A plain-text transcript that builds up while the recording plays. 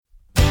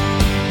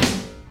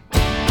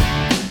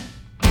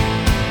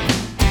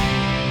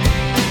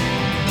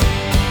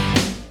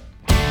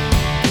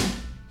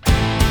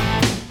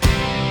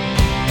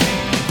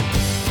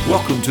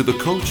Welcome to the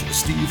Coach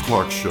Steve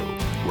Clark Show,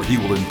 where he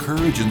will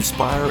encourage,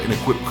 inspire, and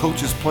equip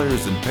coaches,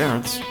 players, and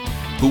parents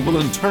who will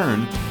in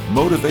turn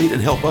motivate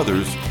and help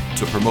others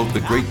to promote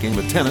the great game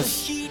of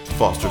tennis,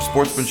 foster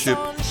sportsmanship,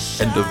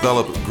 and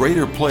develop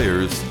greater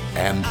players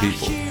and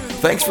people.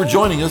 Thanks for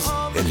joining us,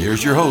 and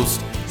here's your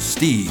host,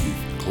 Steve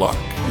Clark.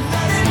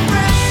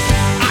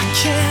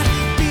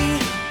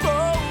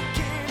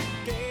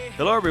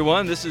 Hello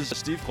everyone, this is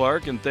Steve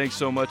Clark, and thanks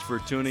so much for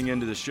tuning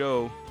into the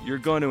show. You're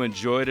going to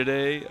enjoy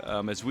today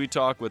as we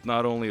talk with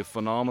not only a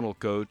phenomenal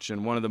coach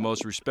and one of the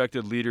most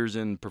respected leaders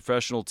in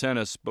professional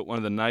tennis, but one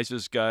of the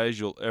nicest guys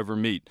you'll ever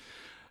meet.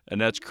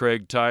 And that's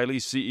Craig Tiley,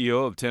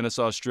 CEO of Tennis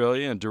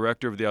Australia and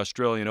Director of the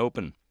Australian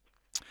Open.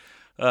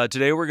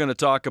 Today we're going to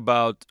talk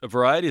about a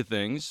variety of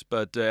things,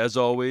 but as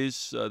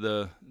always,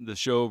 the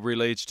show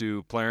relates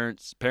to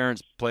parents,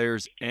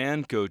 players,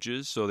 and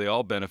coaches, so they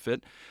all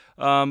benefit.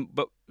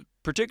 But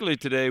particularly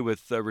today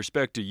with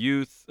respect to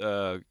youth,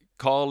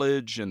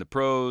 college and the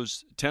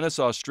pros, Tennis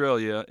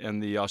Australia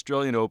and the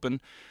Australian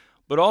Open,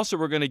 but also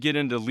we're going to get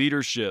into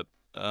leadership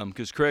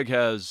because Craig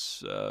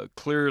has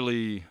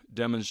clearly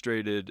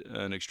demonstrated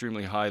an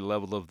extremely high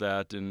level of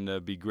that, and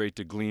it'd be great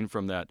to glean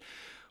from that.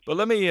 But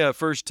let me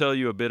first tell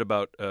you a bit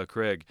about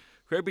Craig.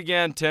 Craig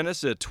began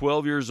tennis at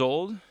 12 years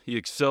old. He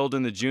excelled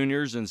in the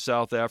juniors in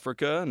South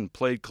Africa and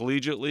played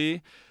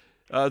collegiately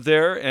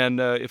there. And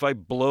if I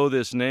blow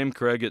this name,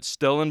 Craig, it's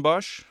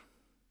Stellenbosch.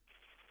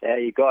 Yeah,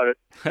 you got it.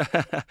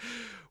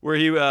 Where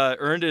he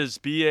earned his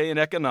BA in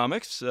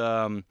economics.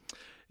 And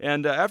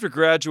after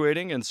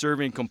graduating and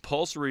serving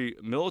compulsory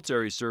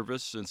military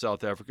service in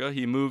South Africa,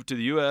 he moved to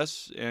the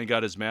U.S. and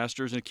got his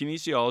master's in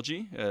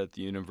kinesiology at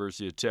the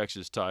University of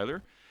Texas,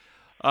 Tyler.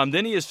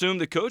 Then he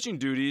assumed the coaching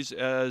duties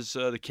as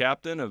the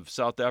captain of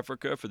South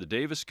Africa for the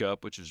Davis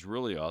Cup, which is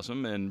really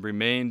awesome, and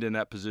remained in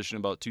that position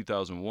about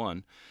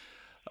 2001.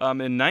 In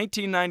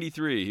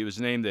 1993, he was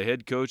named the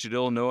head coach at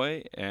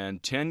Illinois,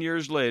 and 10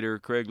 years later,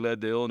 Craig led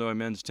the Illinois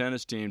men's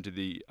tennis team to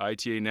the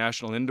ITA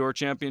National Indoor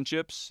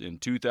Championships in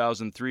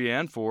 2003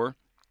 and 4,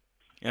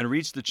 and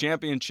reached the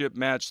championship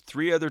match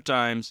 3 other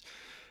times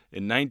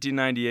in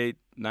 1998,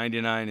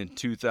 99, and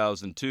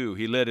 2002.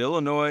 He led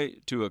Illinois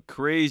to a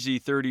crazy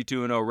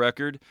 32-0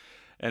 record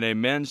and a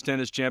men's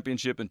tennis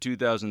championship in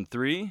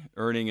 2003,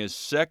 earning his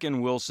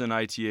second Wilson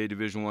ITA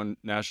Division I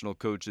National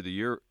Coach of the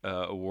Year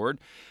award.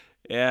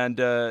 And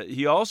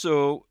he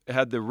also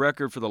had the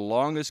record for the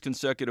longest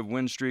consecutive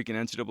win streak in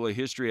NCAA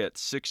history at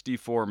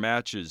 64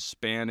 matches,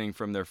 spanning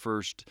from their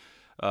first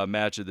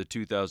match of the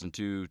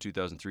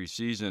 2002-2003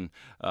 season,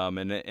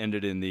 and it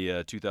ended in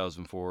the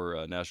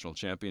 2004 National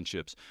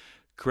Championships.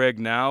 Craig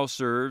now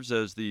serves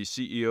as the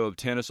CEO of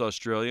Tennis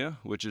Australia,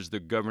 which is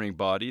the governing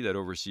body that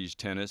oversees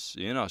tennis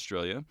in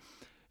Australia,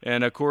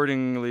 and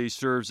accordingly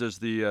serves as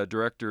the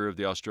director of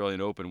the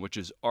Australian Open, which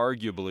is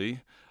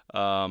arguably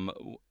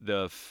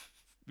the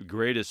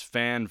greatest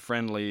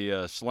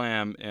fan-friendly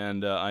slam,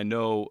 and I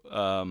know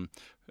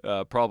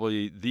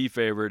probably the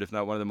favorite, if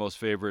not one of the most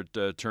favorite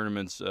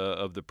tournaments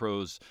of the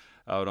pros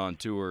out on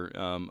tour,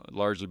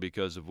 largely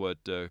because of what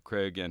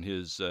Craig and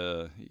his,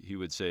 he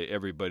would say,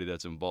 everybody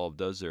that's involved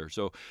does there.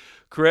 So,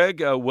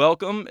 Craig,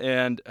 welcome,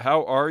 and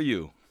how are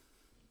you?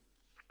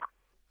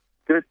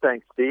 Good,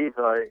 thanks, Steve.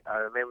 I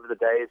remember the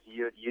days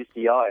you at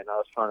UCI, and I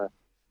was trying to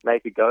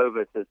make a go of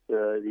it at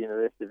the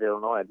University of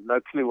Illinois. I had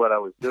no clue what I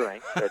was doing,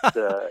 but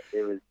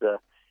it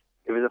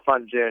was a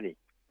fun journey.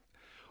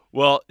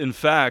 Well, in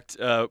fact,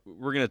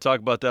 we're going to talk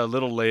about that a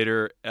little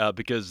later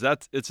because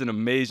it's an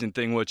amazing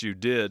thing what you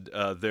did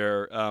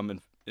there.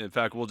 In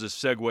fact, we'll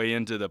just segue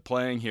into the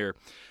playing here.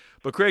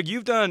 But Craig,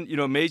 you've done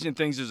amazing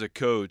things as a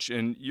coach,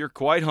 and you're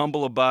quite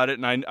humble about it.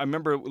 And I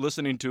remember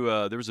listening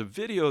to there was a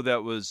video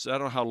that was, I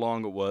don't know how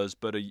long it was,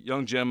 but a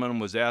young gentleman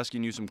was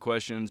asking you some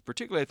questions,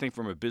 particularly I think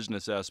from a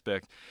business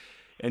aspect.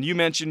 And you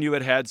mentioned you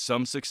had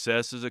some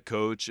success as a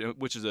coach,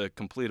 which is a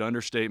complete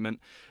understatement.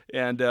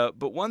 And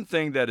but one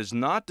thing that is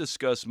not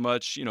discussed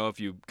much, if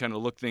you kind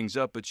of look things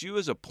up, but you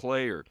as a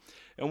player.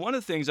 And one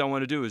of the things I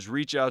want to do is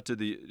reach out to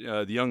the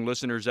young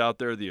listeners out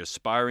there, the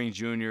aspiring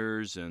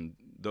juniors, and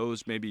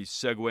those maybe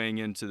segueing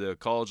into the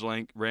college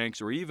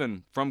ranks or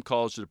even from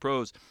college to the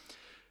pros.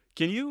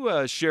 Can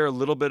you share a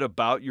little bit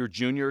about your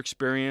junior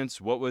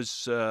experience? What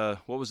was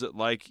it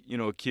like,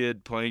 a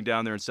kid playing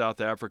down there in South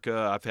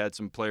Africa? I've had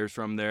some players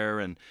from there.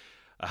 And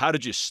how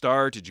did you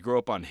start? Did you grow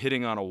up on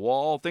hitting on a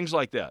wall? Things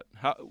like that.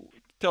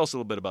 Tell us a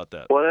little bit about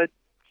that. Well,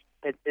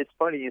 it's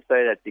funny you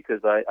say that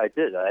because I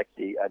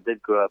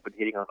did grow up and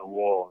hitting on a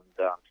wall.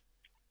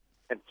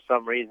 And for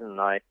some reason,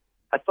 I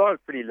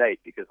started pretty late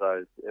because I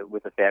was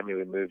with a family.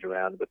 We moved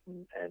around a bit,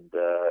 and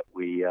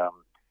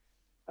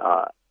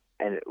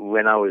and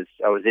when I was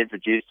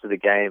introduced to the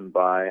game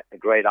by a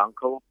great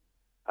uncle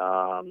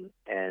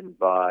and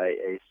by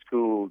a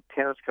school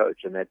tennis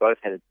coach, and they both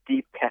had a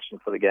deep passion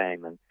for the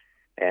game.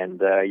 And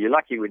you're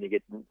lucky when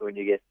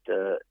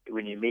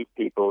you meet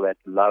people that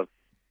love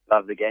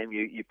the game.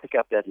 You pick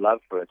up that love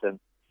for it, and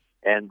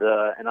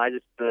I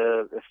just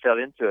fell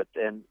into it.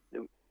 And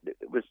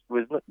it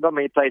was not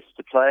many places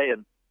to play,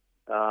 and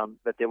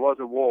but there was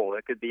a wall.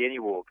 It could be any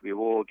wall. It could be a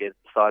wall against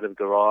the side of a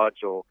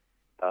garage or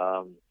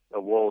a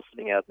wall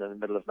sitting out in the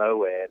middle of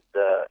nowhere.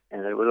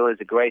 And it was always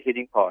a great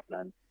hitting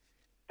partner.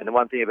 And the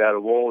one thing about a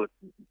wall, it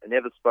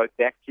never spoke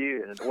back to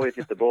you, and it always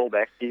hit the ball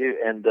back to you,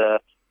 and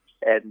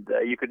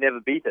you could never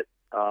beat it.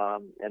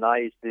 And I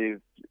used to,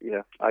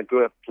 I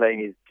grew up playing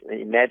these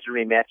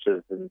imaginary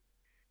matches and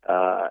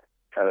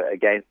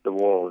against the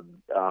wall.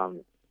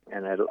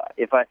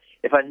 If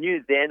I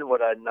knew then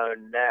what I know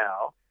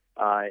now,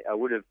 I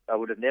would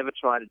have never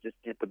tried to just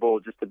hit the ball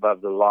just above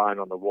the line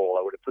on the wall.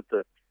 I would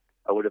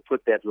have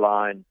put that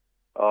line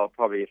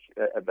probably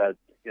about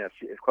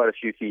quite a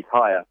few feet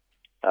higher.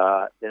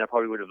 Then I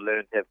probably would have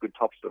learned to have good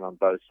topspin on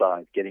both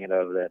sides, getting it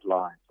over that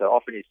line. So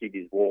often you see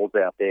these walls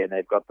out there, and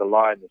they've got the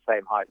line the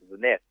same height as the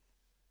net,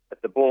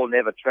 but the ball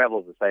never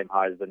travels the same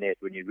height as the net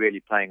when you're really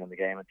playing on the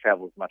game. It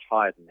travels much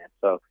higher than that.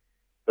 So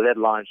that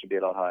line should be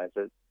a lot higher.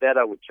 So that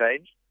I would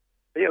change.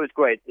 But yeah, it was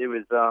great. It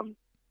was.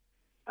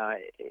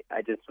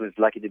 I just was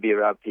lucky to be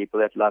around people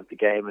that loved the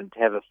game and to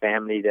have a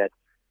family that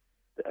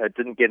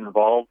didn't get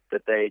involved.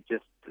 That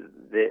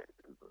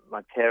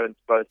my parents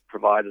both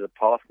provided a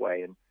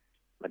pathway, and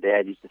my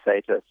dad used to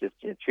say to us, just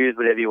choose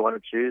whatever you want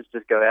to choose.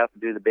 Just go out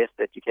and do the best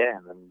that you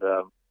can. And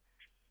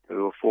we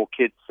were 4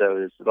 kids, so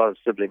there's a lot of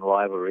sibling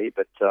rivalry.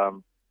 But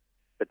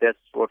that's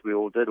what we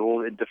all did,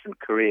 all in different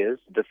careers,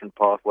 different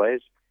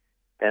pathways.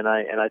 And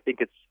I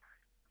think it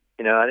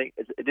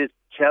is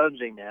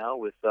challenging now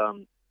with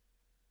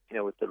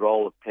with the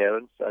role of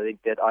parents. I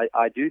think that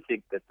I do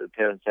think that the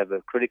parents have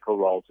a critical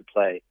role to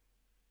play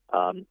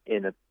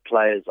in a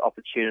player's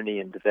opportunity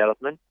and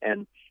development.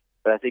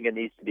 But I think it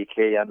needs to be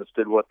clearly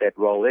understood what that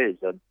role is.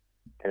 And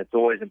it's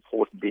always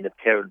important being a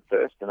parent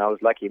first. And I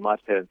was lucky my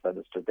parents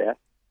understood that.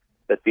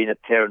 But being a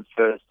parent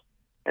first,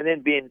 and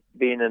then being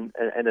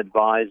an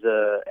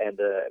advisor and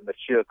a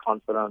mature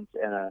confidant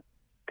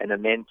and a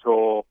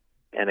mentor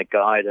and a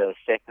guide a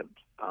second.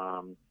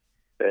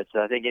 But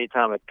I think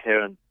anytime a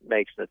parent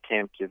makes an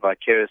attempt to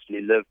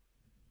vicariously live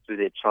through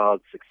their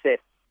child's success,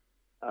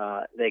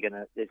 there's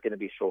going to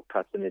be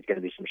shortcuts and there's going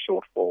to be some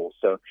shortfalls.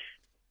 So,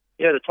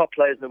 the top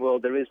players in the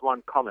world, there is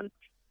one common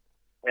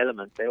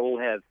element. They all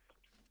have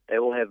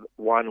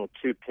one or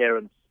two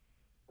parents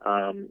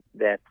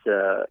that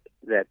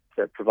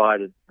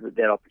provided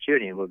that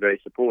opportunity and were very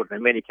supportive.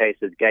 In many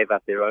cases, gave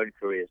up their own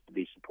careers to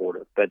be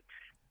supportive. But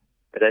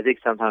I think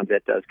sometimes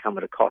that does come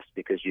at a cost,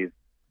 because you've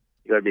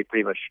got to be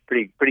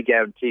pretty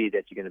guaranteed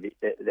that you're going to be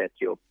that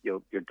your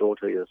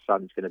daughter or your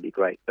son's going to be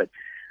great. But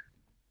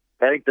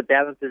I think the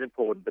balance is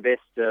important. The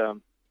best.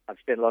 I've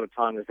spent a lot of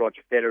time with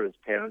Roger Federer's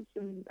parents,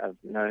 and I've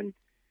known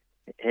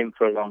him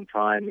for a long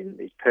time, and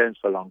his parents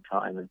for a long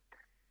time,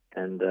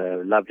 and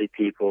lovely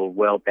people,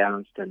 well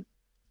balanced, and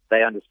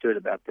they understood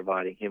about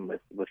providing him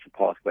with the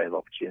pathway of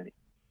opportunity.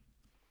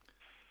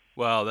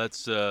 Wow,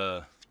 that's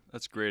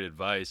great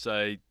advice.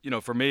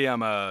 For me,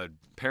 I'm a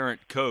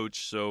parent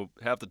coach, so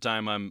half the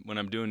time when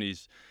I'm doing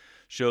these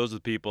shows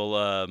with people,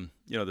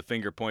 the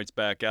finger points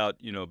back out,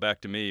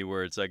 back to me,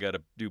 where it's I got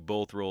to do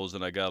both roles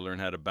and I got to learn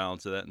how to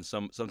balance that. And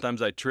sometimes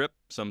I trip,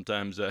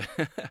 sometimes so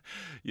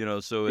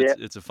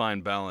it's a fine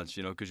balance,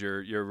 because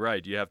you're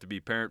right. You have to be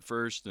parent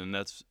first, and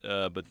that's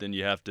but then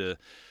you have to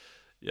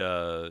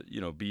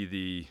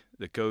be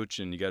the coach,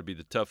 and you got to be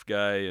the tough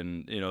guy.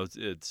 And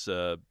it's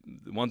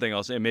one thing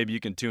I'll say, maybe you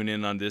can tune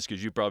in on this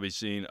because you've probably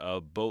seen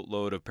a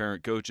boatload of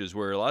parent coaches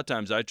where a lot of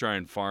times I try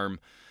and farm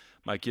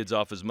my kids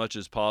off as much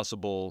as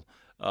possible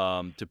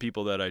to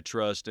people that I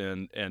trust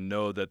and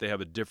know that they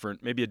have a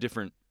different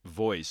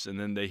voice, and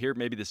then they hear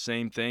maybe the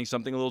same thing,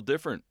 something a little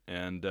different,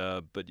 and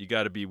but you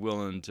got to be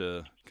willing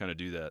to kind of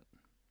do that.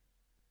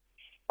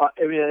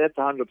 That's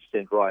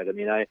 100% right.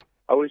 I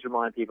always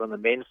remind people on the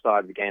men's side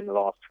of the game, the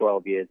last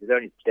 12 years, there's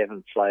only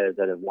 7 players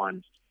that have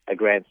won a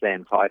Grand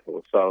Slam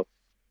title, so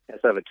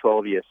that's over a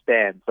 12-year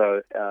span.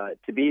 So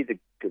to be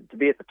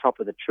at the top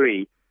of the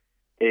tree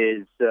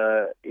is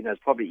it's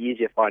probably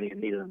easier finding a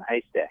needle in a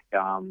haystack.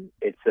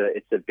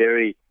 It's a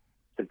very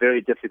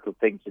difficult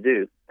thing to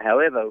do.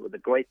 However, the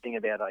great thing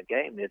about our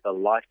game is a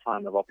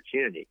lifetime of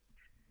opportunity.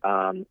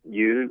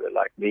 You,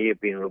 like me,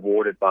 have been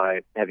rewarded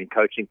by having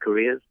coaching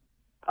careers.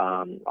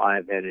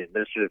 I've had an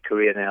administrative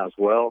career now as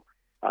well,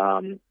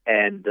 and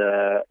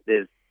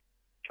there's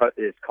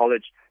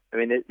college.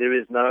 There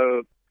is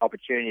no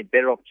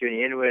better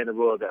opportunity anywhere in the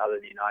world other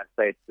than the United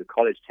States for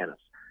college tennis.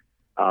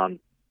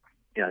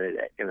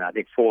 I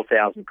think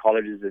 4,000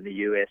 colleges in the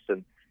U.S.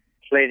 and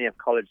plenty of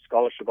college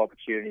scholarship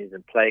opportunities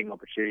and playing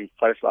opportunities,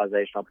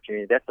 socialization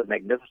opportunities. That's a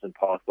magnificent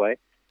pathway.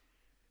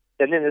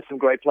 And then there's some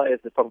great players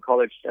from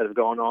college that have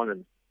gone on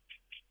and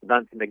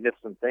done some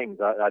magnificent things.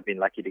 I've been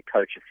lucky to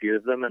coach a few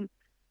of them, and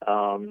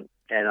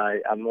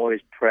I'm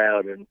always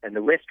proud. And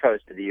the West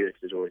Coast of the U.S.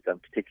 has always done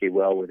particularly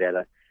well with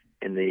that.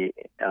 In the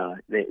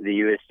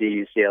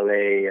USC,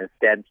 UCLA,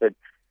 Stanford,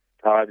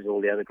 Times, all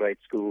the other great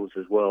schools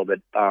as well. But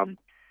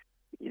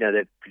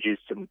they've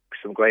produced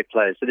some great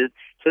players. So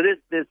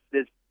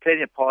there's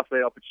plenty of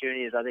pathway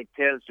opportunities. I think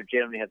parents should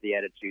generally have the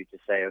attitude to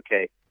say,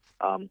 okay,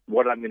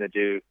 what I'm going to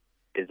do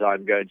is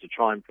I'm going to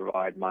try and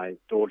provide my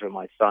daughter and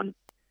my son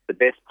the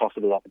best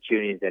possible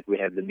opportunities that we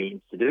have the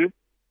means to do.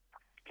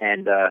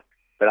 And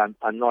but I'm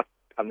not.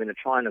 I'm going to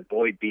try and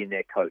avoid being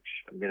their coach.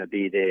 I'm going to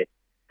be their,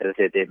 as I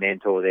said, their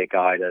mentor, their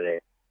guide, or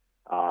their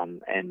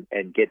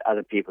and get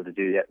other people to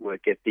do that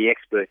work, get the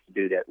experts to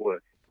do that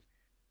work.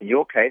 In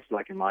your case,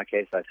 like in my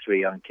case, I have 3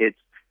 young kids.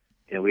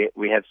 You know,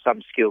 we have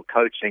some skill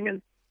coaching,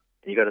 and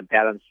you got to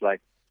balance,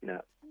 like, you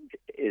know,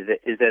 is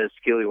that a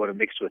skill you want to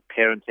mix with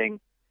parenting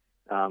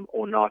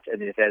or not?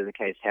 And if that is the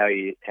case, how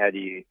do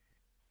you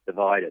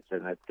divide it?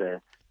 And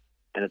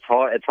it's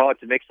hard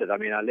to mix it. I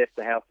mean, I left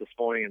the house this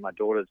morning, and my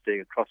daughter's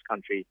doing a cross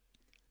country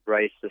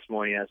race this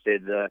morning. I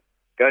said,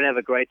 go and have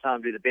a great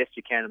time, do the best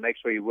you can, and make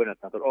sure you win it.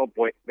 And I thought, oh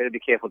boy, better be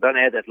careful. Don't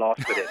add that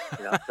last bit in.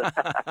 You know?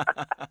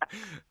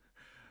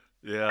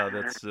 Yeah,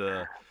 that's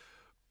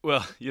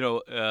well, you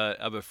know, I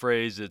have a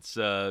phrase. It's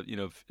you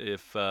know,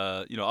 if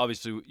you know,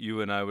 obviously you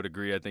and I would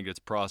agree. I think it's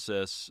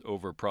process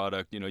over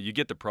product. You know, you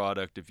get the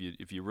product if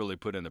you really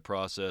put in the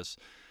process.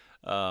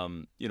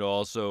 You know,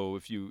 also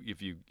if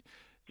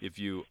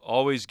you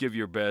always give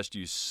your best,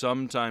 you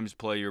sometimes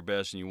play your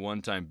best, and you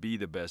one time be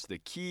the best. The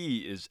key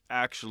is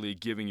actually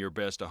giving your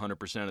best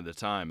 100% of the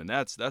time, and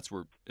that's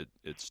where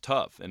it's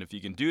tough. And if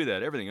you can do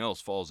that, everything else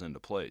falls into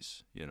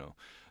place. You know.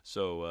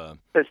 So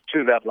that's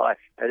true about life.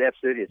 It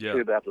absolutely is yeah.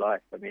 true about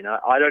life. I mean,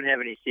 I don't have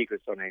any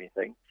secrets on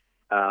anything,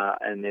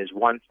 and there's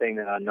one thing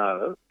that I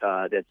know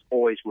that's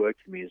always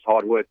worked for me is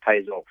hard work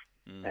pays off,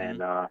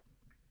 and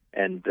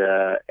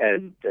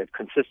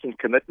consistent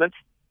commitment,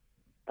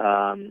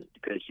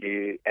 because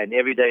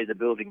every day is a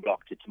building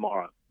block to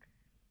tomorrow,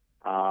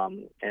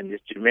 and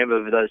just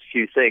remember those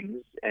few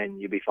things,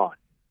 and you'll be fine.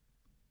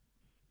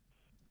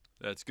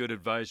 That's good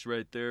advice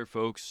right there,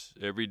 folks.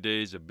 Every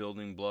day is a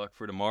building block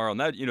for tomorrow. And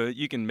that, you know,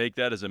 you can make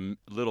that as a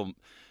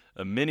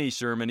mini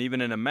sermon,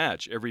 even in a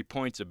match. Every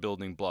point's a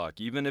building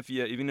block. Even if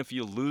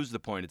you lose the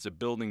point, it's a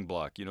building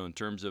block, you know, in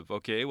terms of,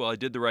 okay, well, I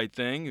did the right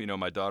thing. You know,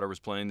 my daughter was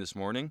playing this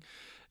morning,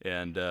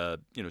 and,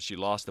 you know, she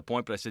lost the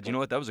point. But I said, you know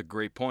what, that was a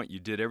great point.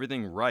 You did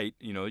everything right.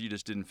 You know, you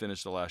just didn't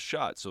finish the last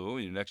shot. So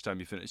next time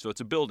you finish. So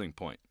it's a building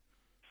point.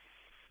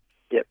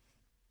 Yep.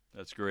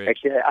 That's great.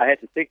 Actually, I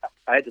had to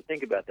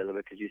think about that a little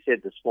bit, because you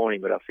said this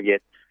morning, but I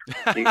forget.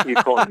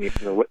 You're calling me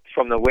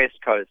from the West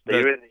Coast. So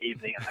you're in the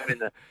evening.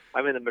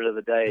 I'm in the middle of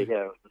the day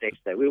here. The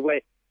next day,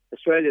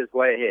 Australia's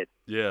way ahead.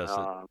 Yes.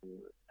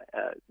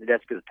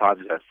 That's because of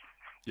time zones.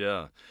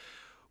 Yeah.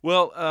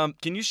 Well,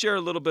 can you share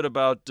a little bit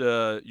about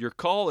your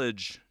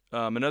college,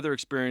 another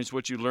experience,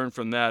 what you learned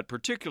from that,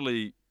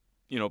 particularly,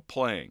 you know,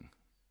 playing?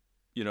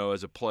 You know,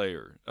 as a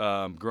player,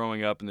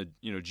 growing up in the,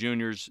 you know,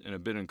 juniors and a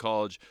bit in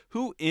college,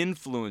 who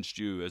influenced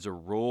you as a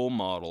role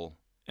model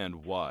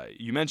and why?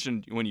 You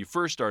mentioned when you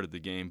first started the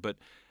game, but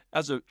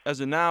as a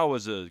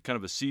kind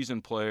of a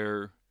seasoned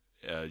player,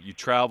 you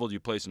traveled, you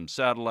played some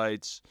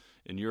satellites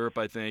in Europe,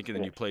 I think, and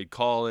then you played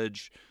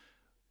college.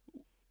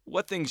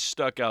 What things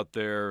stuck out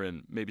there,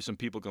 and maybe some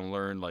people can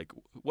learn, like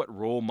what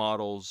role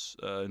models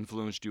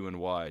influenced you and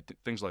why,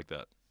 things like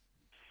that?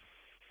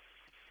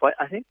 Well,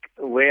 I think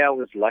where I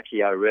was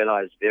lucky, I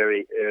realized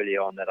very early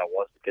on that I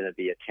wasn't going to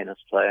be a tennis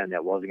player, and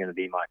that wasn't going to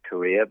be my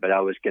career, but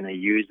I was going to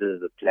use it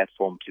as a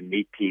platform to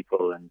meet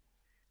people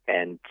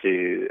and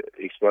to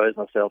expose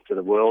myself to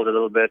the world a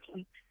little bit,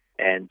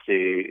 and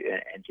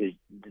to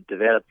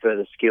develop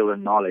further skill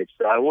and knowledge.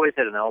 So I always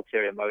had an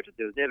ulterior motive.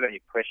 There was never any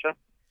pressure,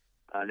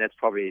 and that's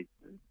probably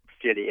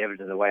fairly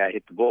evident in the way I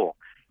hit the ball.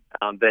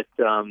 But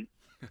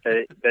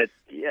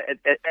yeah,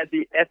 at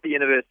the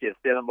University of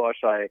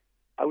Stellenbosch,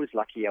 I was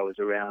lucky. I was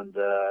around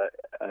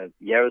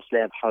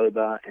Jaroslav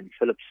Hober and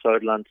Philip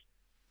Sodland,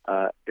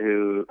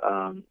 who,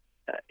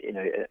 you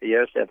know,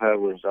 Jaroslav Hober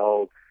was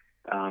old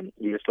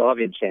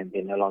Yugoslavian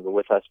champion, no longer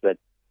with us, but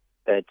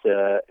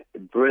a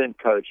brilliant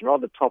coach. And all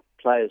the top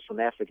players from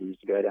Africa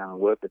used to go down and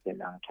work with him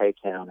down in Cape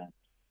Town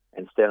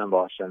and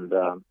Stellenbosch. And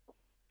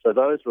so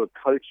those were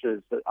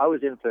coaches. I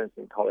was influenced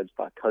in college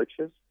by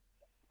coaches.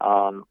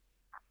 And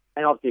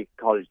obviously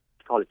college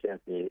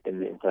tennis in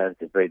the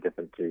States is very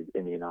different to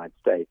in the United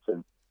States,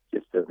 and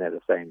just doesn't have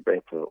the same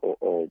breadth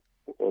or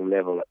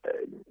level,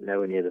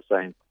 nowhere near the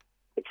same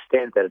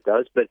extent that it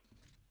does. But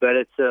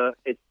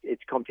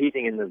it's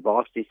competing in the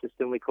varsity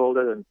system, we called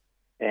it,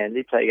 and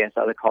they play against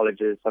other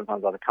colleges,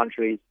 sometimes other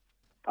countries,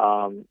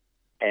 and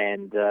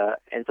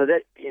so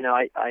that, you know,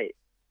 I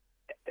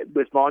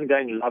with my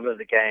ongoing love of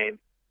the game,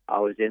 I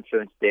was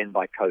influenced then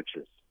by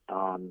coaches.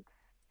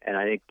 And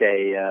I think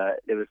there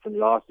were some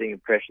lasting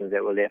impressions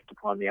that were left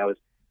upon me.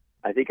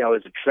 I think I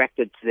was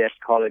attracted to that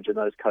college and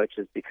those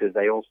coaches because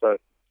they also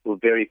were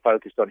very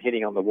focused on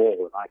hitting on the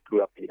wall, and I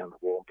grew up hitting on the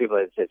wall. People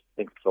have said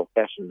think it's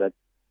old-fashioned, but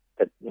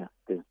you know,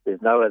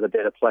 there's no other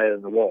better player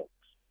than the wall.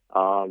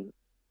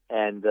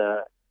 And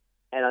I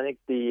think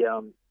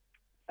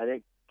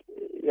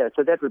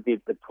so that would be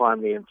the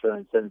primary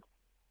influence. And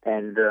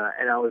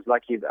I was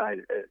lucky. I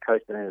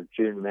coached the name of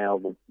June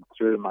Melville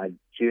through my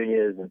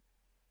juniors and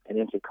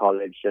into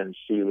college, and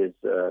she was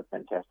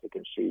fantastic,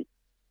 and she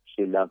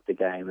loved the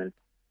game. And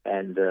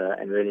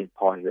really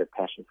imparted their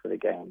passion for the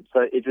game.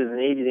 So it was an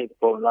easy thing to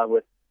fall in love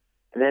with.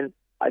 And then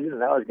I didn't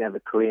know I was going to have a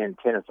career in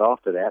tennis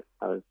after that.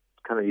 I was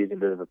kind of using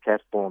it as a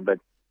platform, but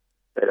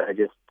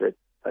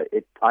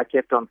I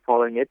kept on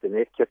following it, and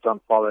it kept on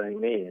following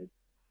me,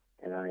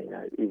 and I,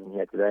 even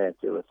here today, I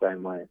feel the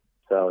same way.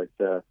 So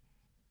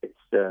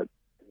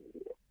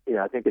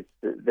I think it's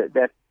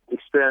that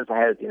experience I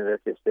had at the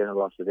University of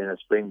Stellenbosch was then a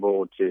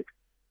springboard to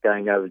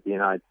going over to the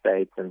United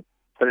States and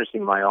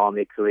finishing my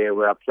Army career,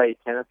 where I played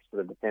tennis for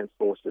the Defense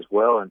Force as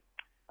well. And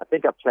I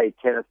think I played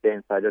tennis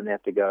then, so I didn't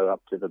have to go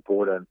up to the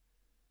border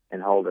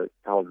and hold a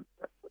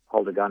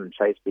gun and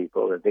chase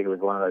people. I think it was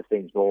one of those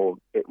things more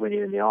when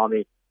you're in the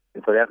Army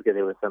in South Africa.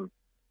 There was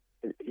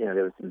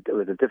it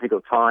was a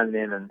difficult time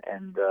then,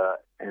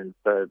 and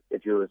so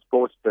if you were a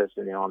sports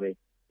person in the Army,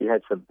 you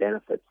had some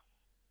benefits,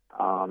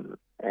 and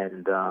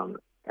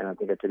I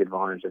think I took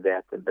advantage of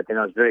that. But then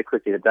I was very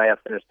quickly, the day I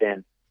finished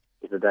then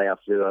was the day I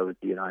flew over to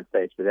the United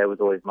States. But that was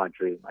always my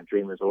dream. My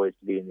dream was always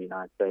to be in the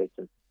United States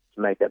and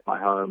to make that my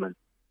home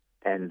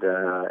and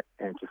to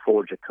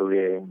forge a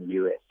career in the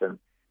U.S.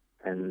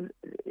 And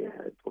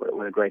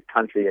what a great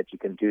country that you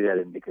can do that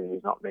in, because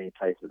there's not many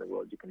places in the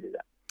world you can do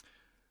that.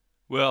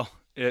 Well,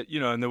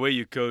 and the way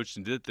you coached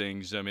and did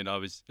things, I mean,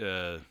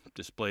 obviously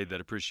displayed that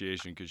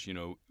appreciation because,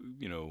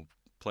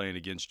 playing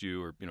against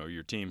you or,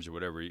 your teams or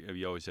whatever,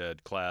 you always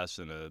had class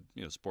and,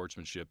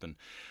 sportsmanship. And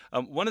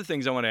one of the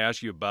things I want to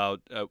ask you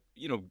about,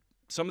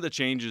 some of the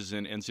changes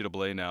in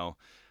NCAA now,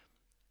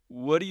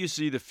 what do you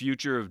see the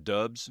future of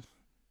dubs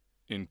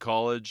in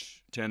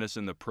college tennis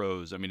and the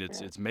pros? I mean,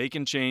 it's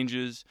making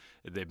changes.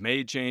 They've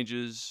made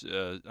changes.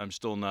 I'm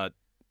still not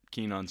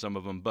keen on some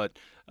of them, but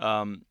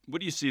what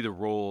do you see the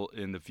role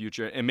in the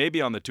future? And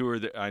maybe on the tour,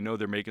 I know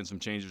they're making some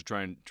changes,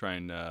 trying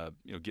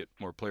get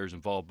more players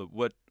involved. But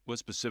what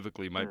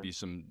specifically might be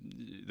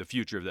the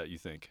future of that, you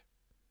think?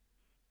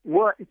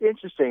 Well, it's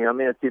interesting. I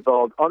mean, it's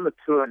evolved. On the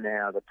tour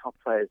now, the top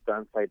players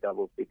don't play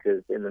doubles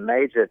because in the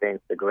major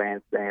events, the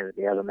Grand Slam and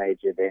the other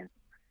major events,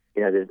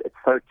 it's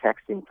so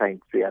taxing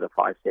playing 3 out of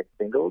 5 set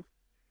singles.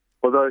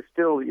 Although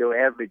still your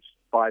average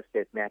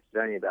 5-set match is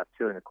only about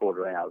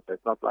 2.25 hours. So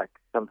it's not like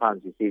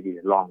sometimes you see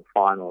these long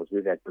finals.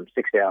 We've had some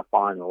 6-hour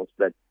finals,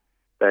 but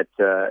that's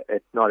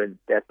not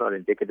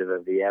indicative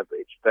of the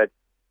average. But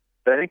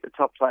I think the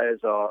top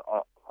players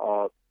are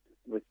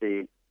with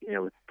the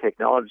with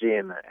technology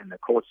and the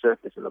court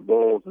surface and the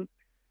balls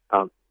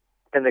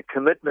and the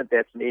commitment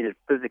that's needed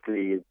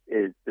physically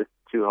is just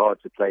too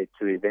hard to play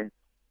 2 events.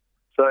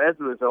 So as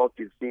a result,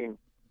 you've seen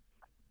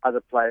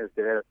other players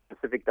that have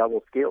specific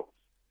double skills,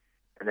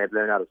 and they've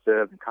learned how to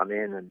serve and come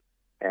in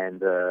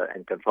and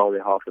control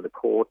their half of the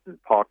court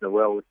and partner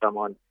well with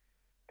someone.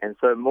 And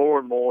so more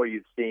and more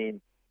you've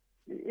seen,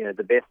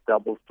 the best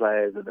doubles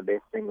players and the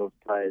best singles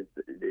players.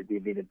 There's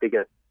been a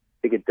bigger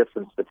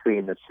difference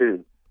between the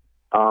two.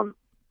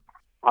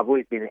 I've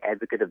always been an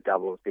advocate of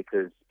doubles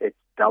because it's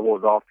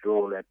doubles, after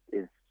all, that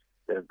is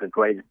the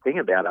greatest thing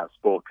about our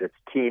sport. It's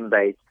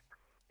team-based.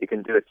 You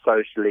can do it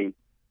socially.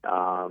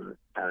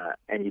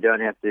 And you don't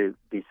have to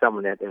be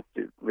someone that has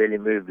to really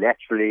move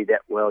laterally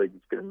that well. You're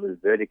just going to move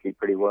vertically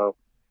pretty well.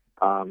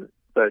 So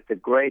it's a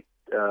great,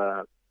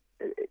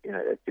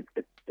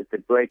 it's a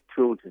great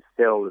tool to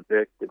sell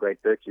the great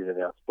virtues of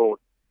our sport.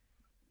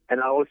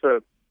 And I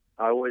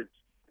always,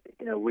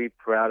 we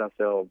pride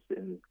ourselves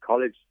in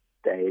college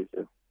days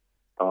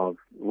of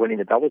winning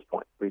the doubles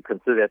point. We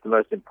consider that the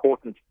most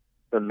important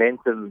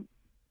momentum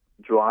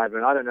driver.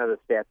 And I don't know the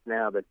stats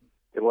now, but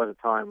there was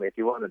a time where if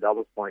you won the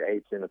doubles point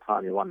 80% of the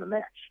time, you won the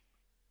match.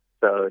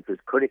 So it was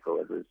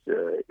critical.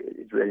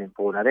 It's really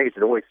important. I think it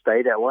should always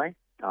stay that way.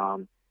 I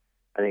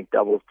think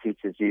doubles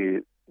teaches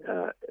you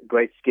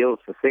great skills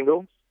for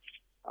singles.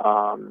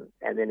 And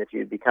then if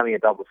you're becoming a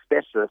doubles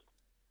specialist,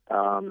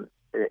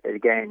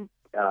 it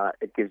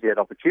gives you that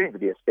opportunity to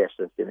be a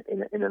specialist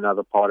in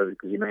another part of it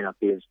because you may not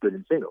be as good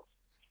in singles.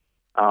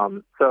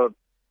 So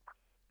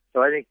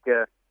I think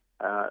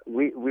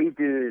we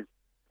do.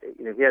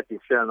 Here at the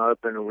Australian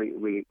Open,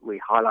 we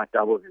highlight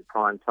doubles in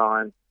prime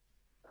time.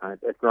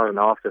 It's not an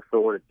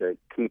afterthought; it's a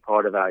key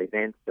part of our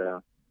events.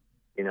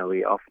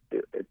 We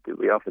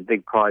offer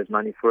big prize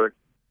money for it,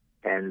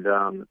 and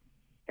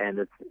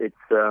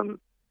it's a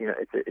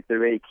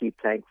really key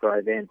plank for our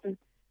events. And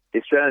the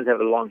Australians have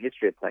a long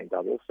history of playing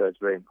doubles, so it's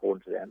very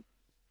important to them.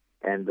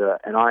 And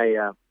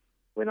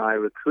when I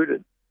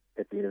recruited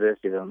at the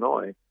University of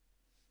Illinois,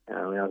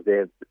 when I was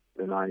there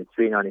the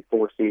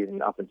 93-94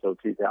 season up until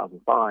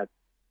 2005.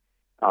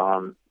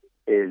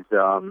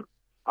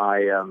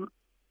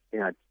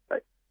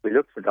 We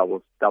look for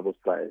doubles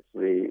players.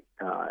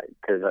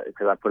 Because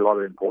I put a lot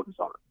of importance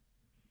on it.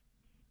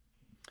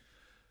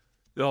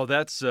 Oh,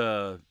 that's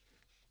a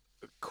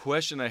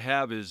question I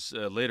have is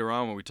later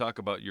on when we talk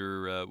about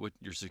your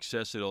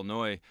success at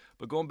Illinois.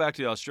 But going back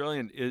to the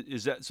Australian,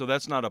 is that so?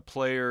 That's not a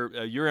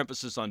player. Your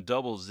emphasis on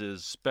doubles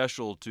is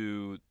special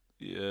to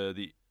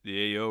the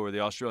AO or the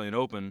Australian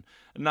Open,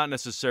 not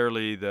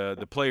necessarily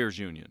the Players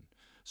Union.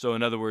 So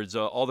in other words,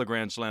 all the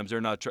Grand Slams, they're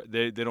not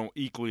they don't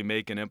equally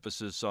make an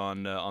emphasis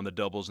on the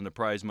doubles and the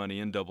prize money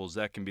in doubles.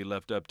 That can be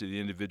left up to the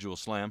individual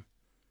slam.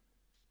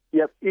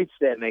 Yep, each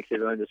slam makes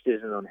their own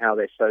decision on how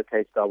they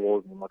showcase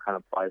doubles and what kind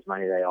of prize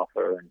money they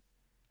offer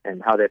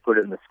and how they put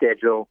it in the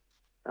schedule,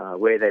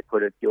 where they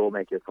put it. You all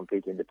make your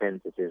complete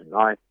independent decision.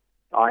 I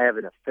have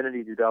an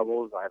affinity to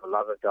doubles. I have a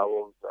love of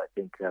doubles. I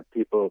think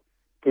people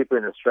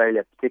in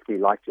Australia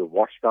particularly like to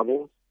watch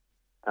doubles,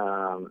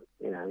 and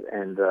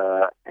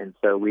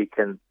so we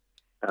can.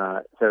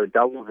 So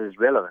doubles is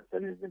relevant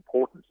and is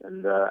important,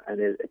 and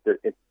there's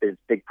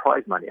big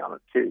prize money on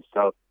it too.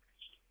 So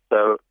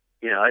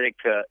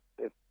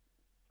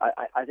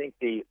I think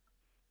the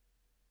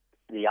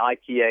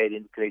ITA, the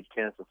Intercollegiate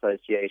Tennis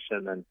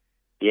Association, and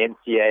the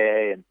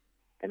NCAA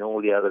and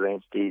all the other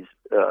entities,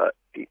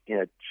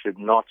 should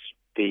not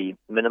be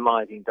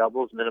minimizing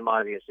doubles,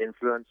 minimizing its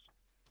influence.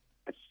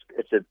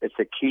 It's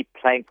a key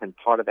plank and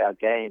part of our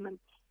game.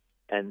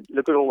 And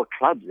look at all the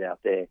clubs out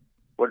there.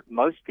 What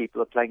most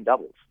people are playing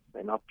doubles.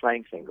 They're not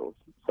playing singles.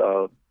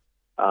 So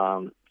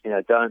don't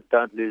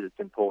lose its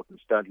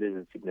importance. Don't lose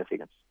its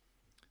significance.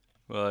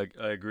 Well,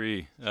 I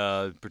agree.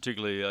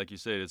 Particularly, like you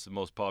said, it's the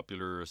most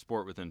popular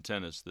sport within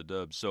tennis, the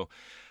dubs. So,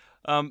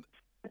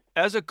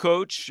 as a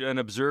coach and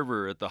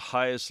observer at the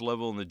highest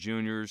level in the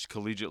juniors,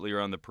 collegiately, or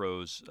on the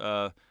pros,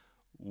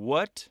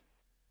 what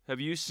have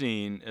you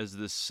seen as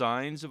the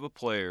signs of a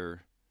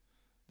player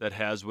that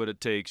has what it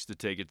takes to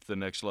take it to the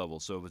next level?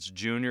 So if it's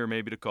junior,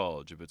 maybe to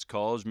college. If it's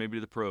college, maybe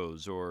to the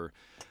pros. Or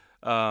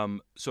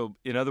so,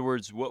 in other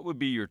words, what would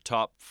be your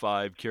top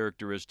 5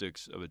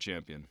 characteristics of a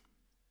champion?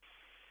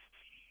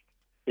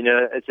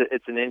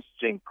 It's an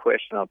interesting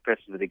question. I'll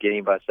preface at the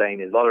beginning by saying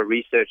there's a lot of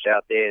research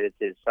out there that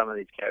says some of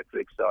these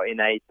characteristics are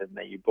innate and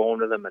that you're born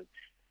with them,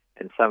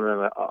 and some of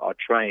them are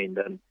trained.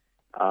 And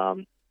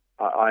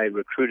I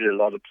recruited a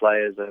lot of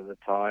players over the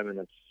time, and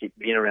it's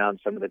been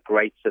around some of the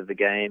greats of the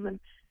game, and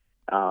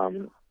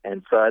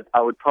so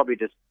I would probably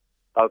just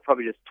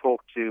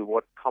talk to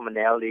what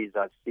commonalities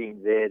I've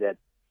seen there that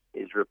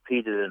is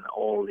repeated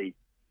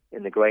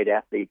in the great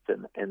athletes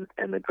and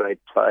the great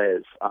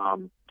players.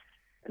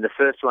 And the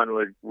first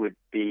one would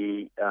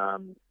be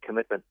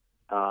commitment.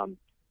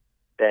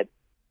 That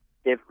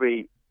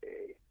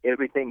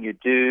everything you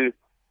do,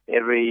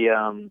 every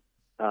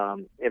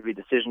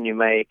decision you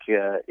make,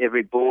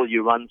 every ball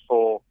you run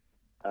for,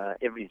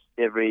 every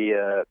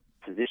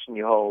position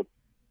you hold,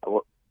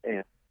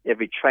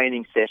 every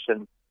training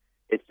session,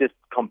 it's just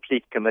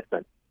complete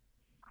commitment.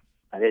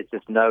 And there's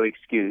just no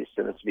excuse.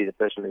 And this would be the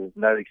first one. There's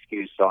no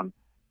excuse on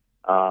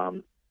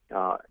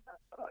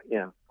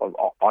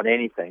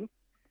anything.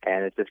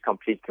 And it's just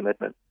complete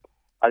commitment.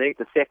 I think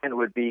the second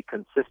would be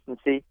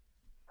consistency.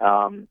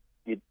 Everything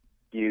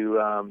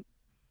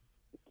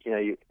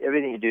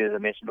you do, as I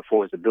mentioned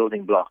before, is a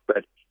building block.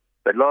 But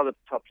a lot of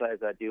the top players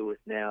I deal with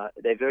now,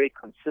 they're very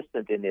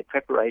consistent in their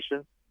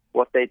preparation,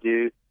 what they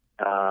do,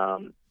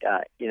 in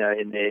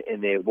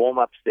their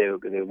warm-ups, their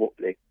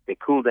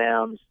cool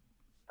downs,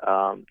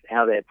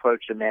 how they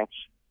approach a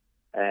match,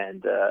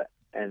 and the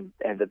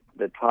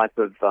type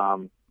of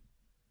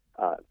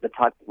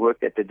work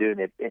that they do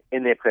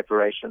in their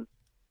preparation,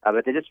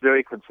 but they're just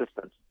very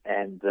consistent,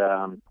 and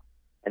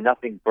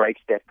nothing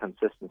breaks that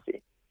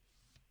consistency.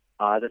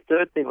 The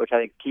third thing, which I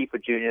think is key for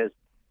juniors,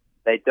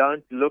 they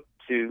don't look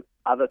to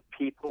other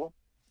people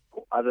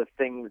or other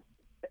things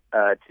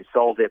to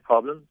solve their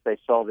problems. They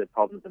solve their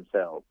problems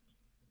themselves.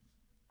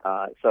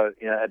 So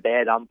a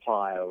bad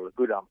umpire or a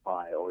good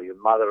umpire, or your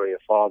mother or your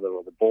father,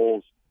 or the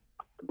balls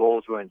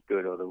weren't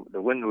good, or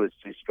the wind was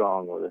too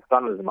strong, or the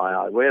sun was in my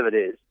eye, whatever it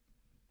is.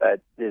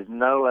 But there's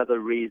no other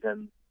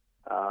reason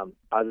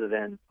other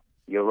than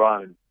your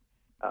own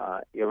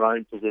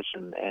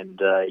position,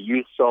 and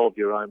you solve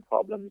your own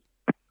problems.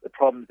 The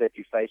problems that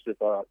you face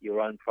with are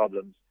your own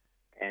problems,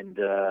 and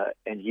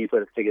you've got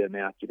to figure them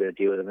out. You've got to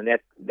deal with them, and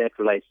that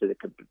relates to the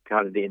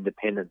kind of the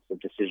independence of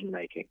decision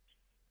making.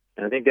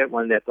 And I think that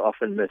one that's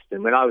often missed.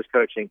 And when I was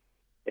coaching,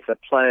 if a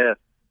player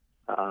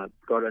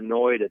got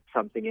annoyed at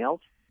something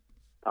else,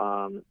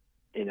 I'd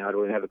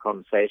always have a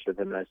conversation with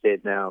him, and I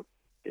said, now,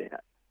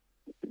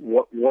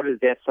 what is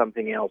that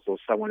something else or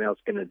someone else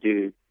going to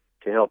do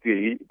to help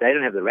you? They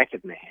don't have the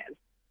racket in their hand.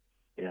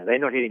 They're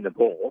not hitting the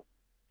ball.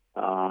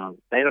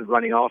 They're not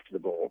running after the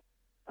ball.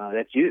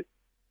 That's you.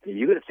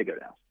 You got to figure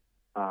it out.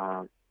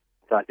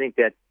 So I think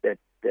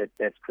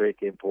that's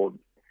critically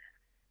important.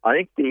 I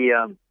think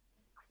the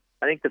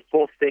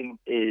fourth thing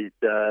is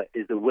the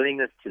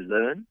willingness to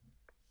learn.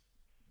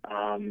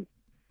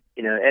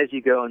 As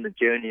you go on the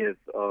journey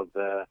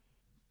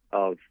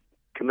of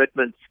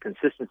commitments,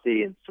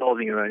 consistency, and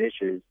solving your own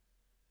issues,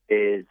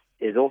 is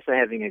also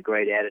having a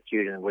great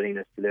attitude and a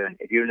willingness to learn.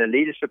 If you're in a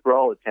leadership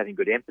role, it's having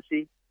good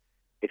empathy.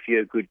 If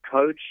you're a good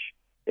coach,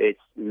 it's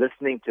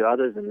listening to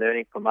others and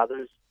learning from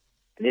others.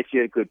 And if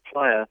you're a good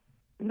player,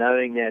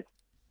 knowing that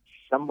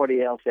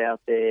somebody else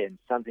out there and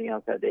something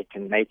else out there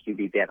can make you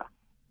be better.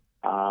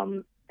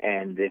 And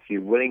if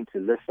you're willing to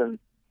listen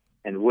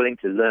and willing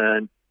to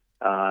learn,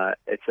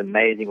 it's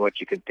amazing what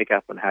you can pick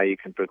up and how you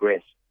can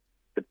progress.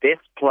 the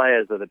best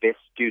players are the best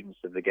students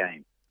of the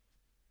game.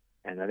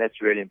 And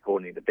that's really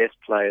important. The best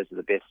players are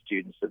the best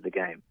students of the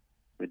game.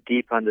 With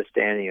deep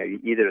understanding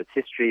of either its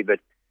history, but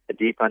a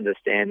deep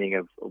understanding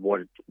of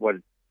what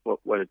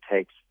it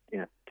takes,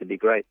 to be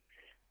great.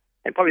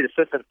 And probably the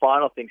fifth and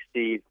final thing,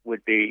 Steve,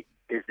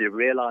 is the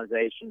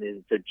realization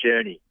is the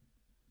journey.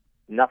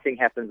 Nothing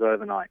happens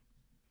overnight.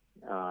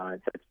 So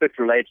it's a bit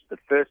related to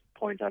the first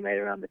point I made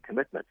around the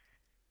commitment.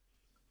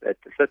 But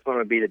the fifth one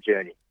would be the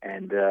journey.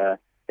 And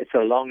it's a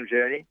long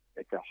journey.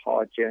 It's a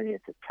hard journey.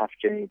 It's a tough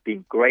journey.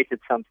 Being great at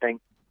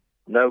something,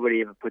 nobody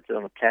ever puts it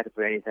on a platter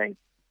for anything.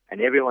 And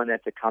everyone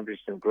that's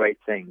accomplished some great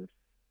things,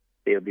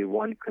 there'll be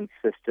one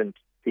consistent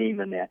theme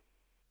in that,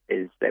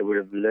 is they would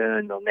have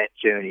learned on that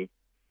journey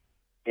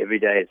every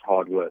day is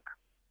hard work.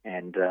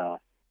 And I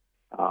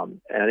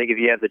think if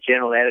you have the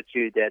general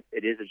attitude that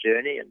it is a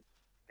journey and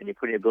you're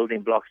putting your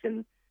building blocks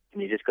in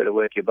and you just got to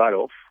work your butt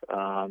off,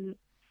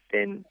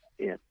 then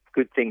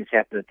good things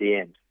happen at the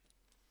end.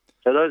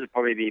 So those would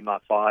probably be my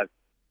 5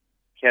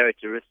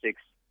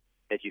 characteristics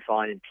that you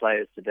find in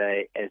players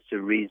today as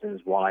to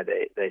reasons why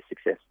they're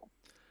successful.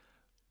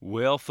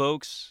 Well,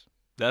 folks,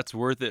 that's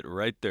worth it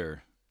right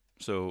there.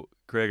 So,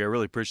 Craig, I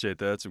really appreciate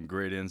that. That's some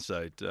great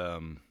insight.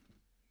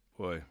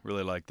 Boy,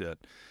 really like that.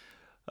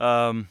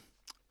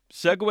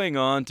 Segueing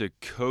on to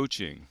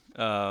coaching,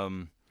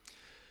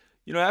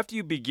 after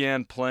you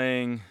began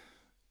playing,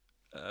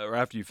 or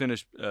after you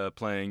finished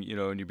playing,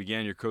 and you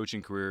began your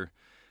coaching career,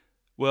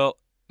 well,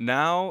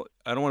 now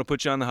I don't want to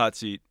put you on the hot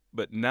seat,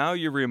 but now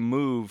you're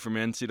removed from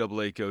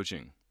NCAA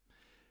coaching.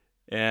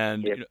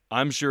 And yep.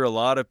 I'm sure a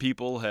lot of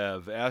people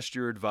have asked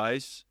your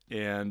advice.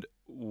 And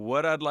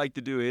what I'd like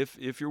to do,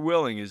 if you're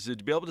willing, is to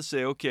be able to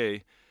say,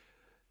 okay,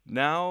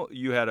 now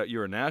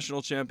you're a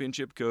national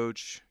championship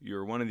coach,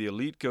 you're one of the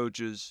elite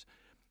coaches,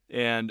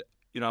 and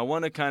I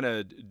want to kind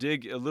of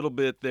dig a little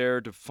bit there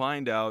to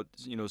find out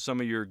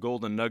some of your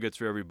golden nuggets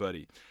for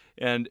everybody.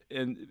 And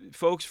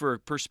folks, for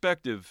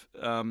perspective,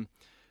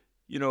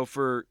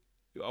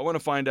 I want to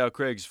find out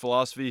Craig's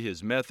philosophy,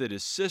 his method,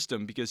 his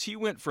system, because he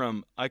went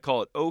from, I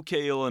call it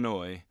OK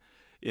Illinois,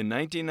 in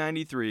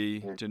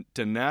 1993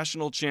 to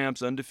national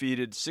champs,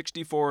 undefeated,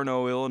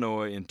 64-0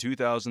 Illinois in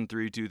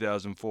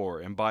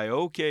 2003-2004. And by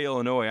OK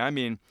Illinois, I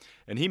mean,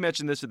 and he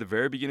mentioned this at the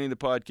very beginning of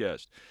the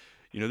podcast,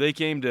 they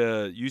came to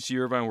UC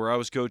Irvine where I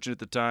was coaching at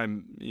the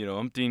time,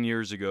 umpteen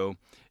years ago.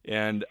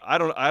 And I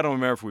don't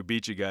remember if we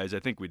beat you guys.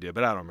 I think we did,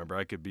 but I don't remember.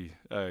 I could be.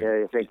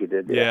 I think you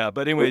did. Yeah,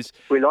 but anyways.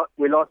 We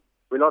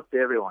lost to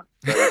everyone.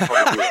 So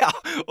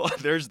well,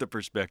 there's the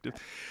perspective.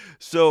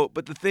 So,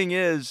 but the thing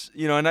is,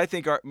 and I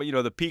think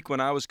the peak when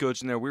I was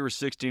coaching there, we were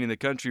 16 in the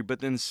country. But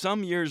then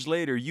some years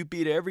later, you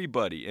beat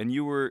everybody, and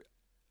you were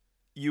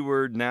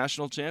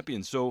national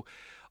champion. So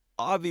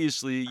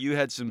obviously, you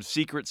had some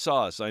secret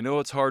sauce. I know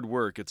it's hard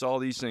work. It's all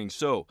these things.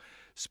 So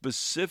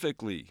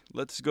specifically,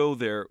 let's go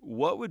there.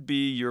 What would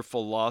be your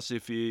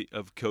philosophy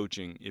of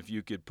coaching, if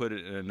you could put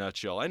it in a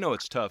nutshell? I know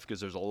it's tough because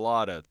there's a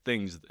lot of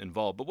things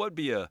involved, but what would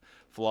be a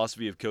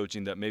philosophy of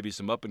coaching that maybe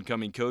some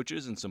up-and-coming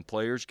coaches and some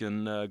players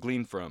can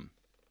glean from?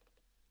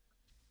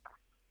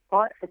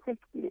 Well, I think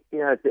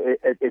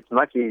it's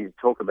much easier to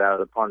talk about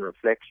it upon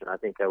reflection. I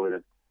think I would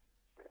have,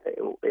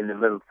 in the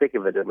middle thick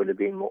of it, it would have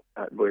been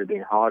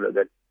harder.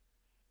 But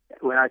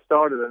when I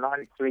started the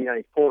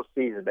 93-94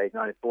 season,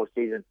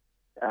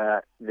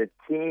 the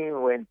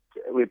team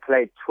we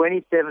played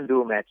 27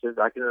 dual matches.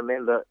 I can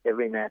remember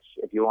every match.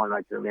 If you want,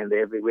 I can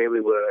remember where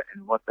we were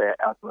and what the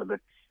outcome was.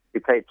 But we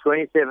played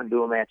 27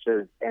 dual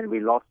matches and we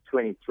lost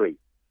 23.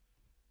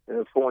 It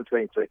was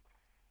 4-23.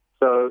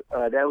 So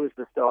that was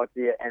the start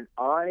there. And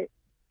I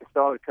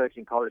started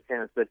coaching college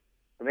tennis, but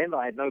remember,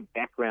 I had no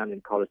background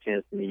in college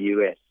tennis in the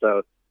U.S.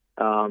 So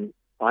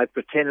I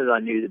pretended I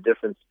knew the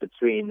difference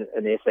between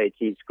an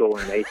SAT score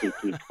and an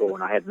ACT score,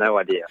 and I had no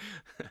idea.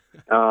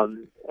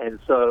 And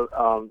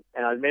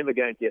I remember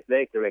going to the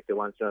athletic director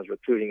once when I was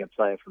recruiting a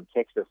player from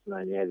Texas,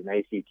 and he had an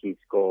ACT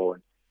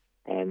score,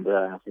 and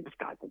I said, "This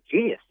guy's a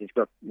genius. He's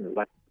got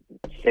like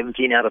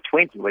 17 out of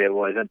 20, whatever it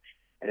was." And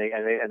the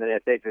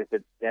athletic director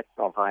said, "That's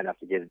not high enough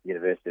to get into the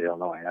University of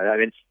Illinois." I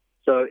mean,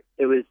 so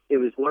it was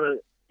one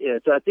of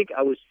so I think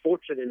I was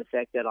fortunate in the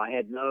fact that I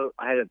had a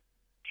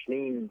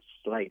clean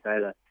slate.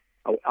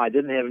 I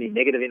didn't have any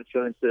negative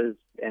influences,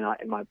 and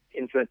my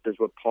influences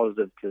were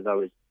positive because I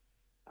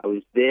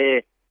was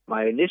there.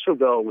 My initial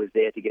goal was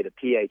there to get a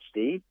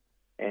PhD,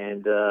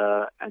 and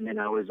then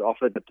I was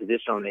offered the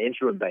position on an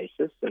interim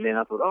basis. And then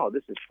I thought, oh,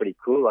 this is pretty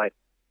cool. I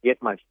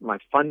get my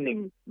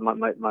funding,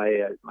 my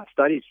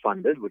studies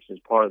funded, which is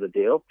part of the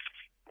deal.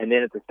 And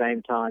then at the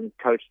same time,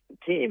 coach the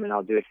team, and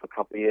I'll do it for a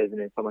couple of years, and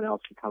then someone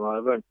else can come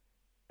over. And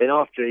then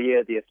after a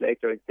year, the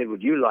athletic director said,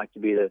 "Would you like to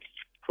be the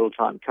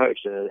full-time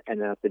coach?" And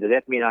then I said, "Does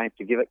that mean I have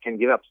to give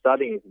up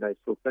studying,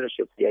 still finish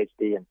your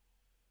PhD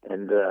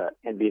and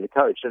be the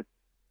coach?" And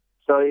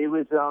so it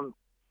was.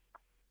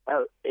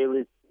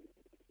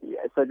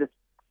 So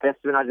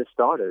that's when I just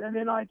started, and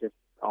then I just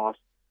asked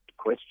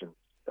questions.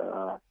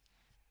 I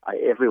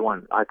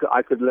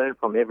could learn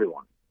from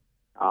everyone,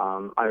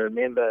 I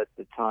remember at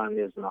the time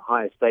there was an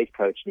Ohio State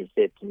coach, and he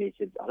said to me,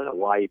 I don't know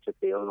why you took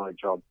the Illinois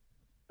job.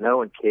 No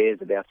one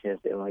cares about tennis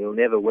at Illinois. You'll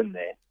never win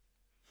there.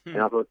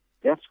 And I thought,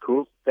 that's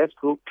cool. That's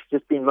cool.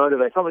 Just being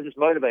motivated. Someone just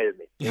motivated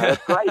me.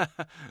 That's great.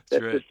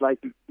 That's right. just like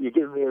you're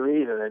giving me a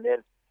reason.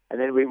 And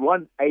then we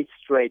won 8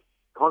 straight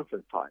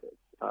conference titles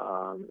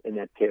in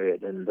that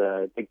period, and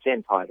Big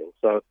Ten titles.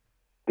 So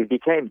we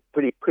became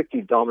pretty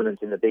quickly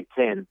dominant in the Big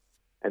Ten,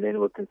 and then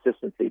we're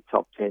consistently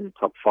top 10,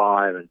 top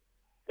 5, and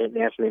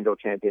national indoor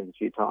champions a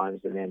few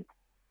times. And then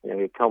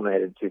we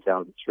culminated in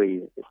 2003,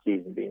 the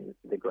season being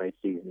the great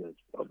season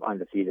of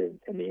undefeated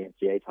in the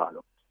NCAA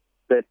title.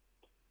 But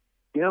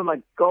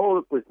my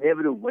goal was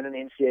never to win an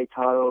NCAA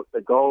title.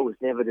 The goal was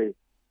never to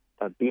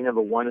be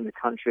number 1 in the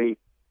country.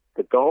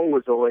 The goal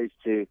was always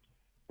to,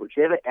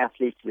 whichever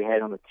athletes we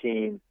had on the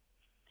team,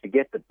 to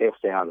get the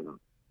best out of them.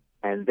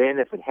 And then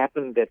if it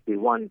happened that we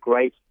won,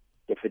 great.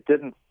 If it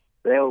didn't,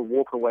 they would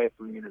walk away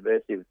from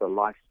university with a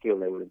life skill.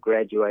 They would have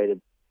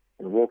graduated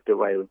and walked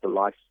away with the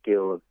life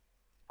skill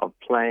of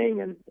playing.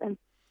 And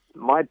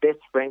my best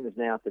friends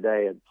now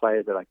today are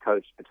players that I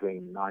coached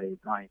between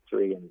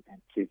 1993 and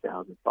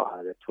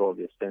 2005, a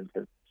 12-year stint.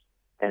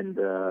 And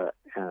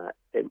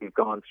we've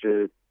gone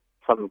through,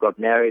 some have got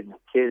married and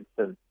have kids,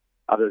 and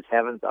others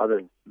haven't,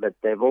 but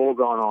they've all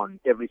gone on.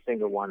 Every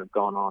single one have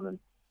gone on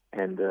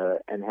and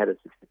had a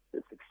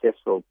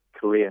successful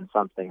career in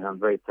something, and I'm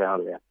very proud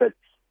of that. But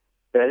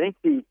I think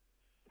the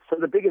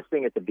biggest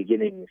thing at the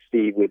beginning,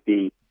 Steve, would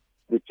be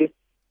just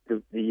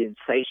the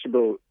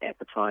insatiable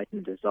appetite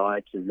and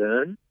desire to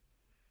learn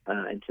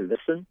and to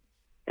listen.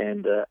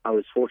 And I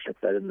was fortunate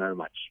that I didn't know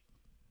much,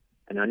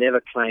 and I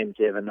never claimed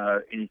to ever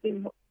know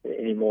anything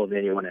any more than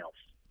anyone else,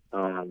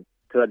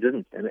 because I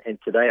didn't, and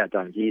today I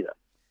don't either.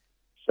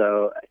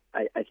 So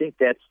I think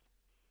that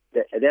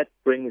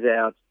brings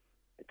out.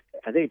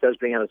 I think it does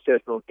bring out a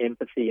certain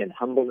empathy and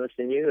humbleness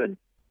in you,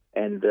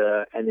 and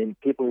then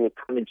people will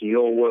come into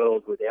your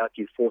world without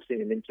you forcing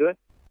them into it,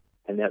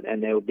 and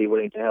they will be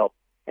willing to help.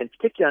 And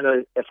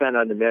particularly, I found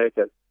out in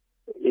America,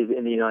 is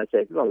in the United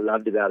States, what I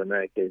loved about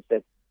America is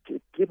that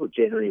people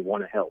generally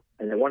want to help,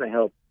 and they want to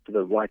help for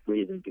the right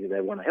reason, because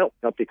they want to help,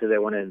 not because they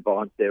want to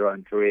advance their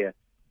own career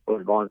or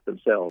advance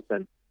themselves.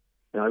 And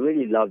I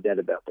really love that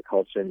about the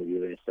culture in the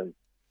U.S.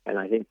 And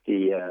I think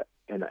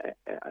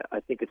I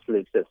think it still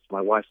exists.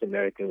 My wife's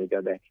American. We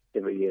go back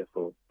every year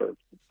for a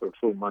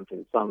full month in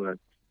the summer.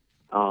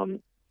 Our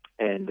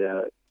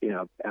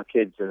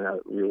kids and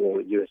we're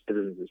all U.S.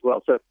 citizens as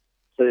well. So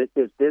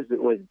there's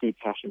always a deep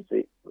passion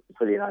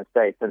for the United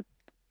States. And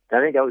I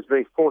think I was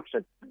very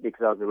fortunate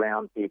because I was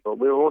around people.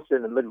 We were also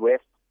in the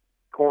Midwest,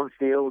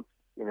 cornfields.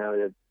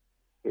 You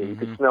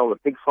could smell the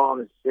pig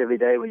farms every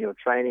day when you were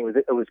training.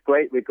 It was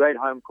great. We had great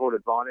home court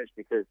advantage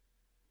because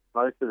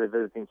most of the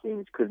visiting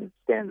teams couldn't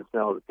stand the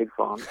smell of the pig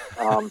farms.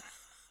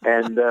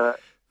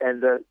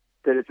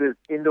 That it was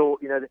indoor.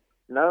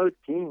 No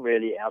team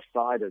really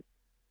outside of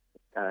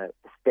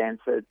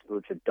Stanford,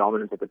 which was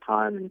dominant at the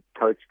time, and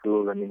Coach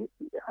Gould. I mean,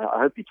 I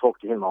hope you talk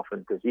to him often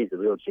because he's a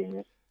real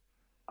genius.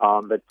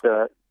 But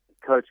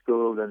Coach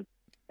Gould and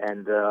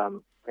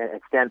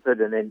at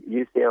Stanford, and then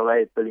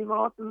UCLA, Billy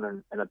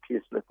Martin, and a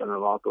Pew Smith and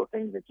remarkable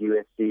things at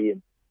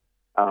USC,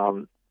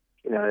 and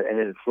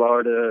in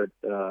Florida,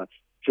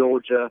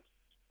 Georgia.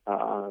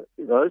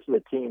 Those were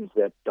the teams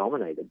that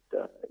dominated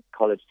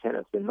college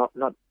tennis, and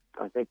not.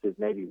 I think there's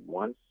maybe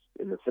once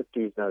in the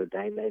 50s, Notre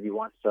Dame maybe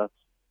once. So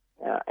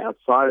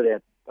outside of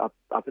that,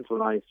 up until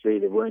 '93,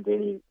 there weren't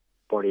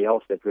anybody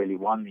else that really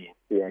won the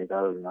NCAA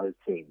other than those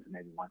teams, and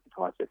maybe once or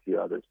twice a few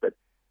others. But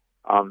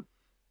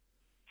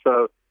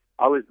so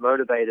I was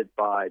motivated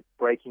by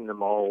breaking the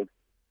mold,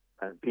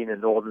 being a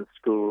northern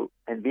school,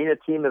 and being a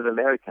team of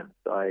Americans.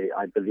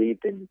 I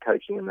believed in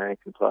coaching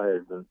American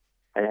players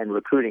and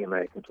recruiting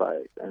American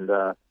players, and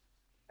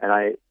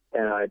I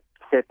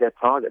set that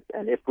target.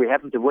 And if we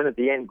happened to win at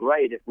the end,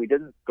 great. If we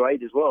didn't,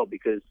 great as well,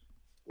 because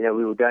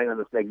we were going on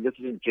this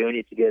magnificent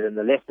journey together, and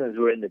the lessons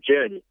were in the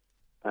journey,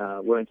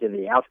 weren't in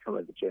the outcome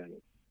of the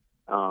journey.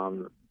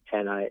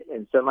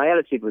 And so my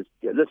attitude was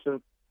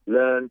listen,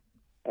 learn,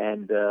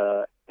 and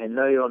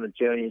know you're on the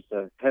journey.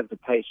 So have the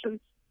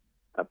patience,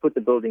 put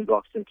the building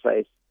blocks in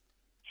place,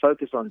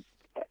 focus on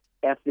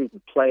athlete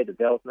and player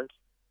development.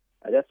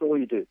 That's all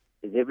you do.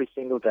 Is every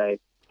single day,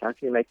 how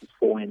can you make this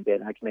forehand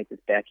better? How can you make this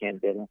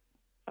backhand better?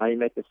 How do you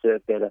make the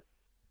serve better?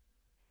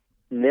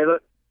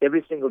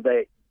 Every single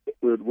day,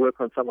 we would work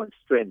on someone's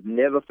strength.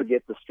 Never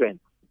forget the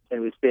strength.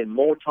 And we spend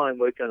more time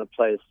working on a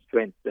player's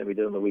strength than we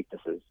do on the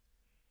weaknesses.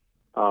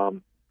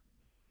 And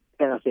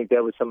I think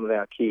that was some of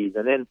our keys.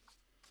 And then,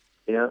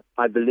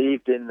 I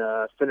believed in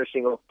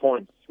finishing off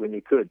points when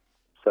you could.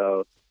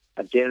 So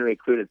I generally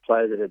recruited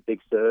players that had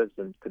big serves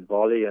and could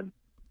volley and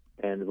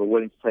were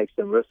willing to take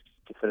some risks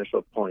to finish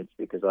off points,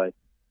 because I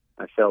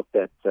felt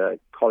that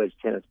college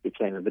tennis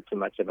became a bit too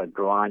much of a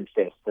grind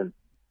fest, and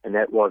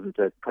that wasn't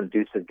a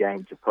conducive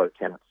game to pro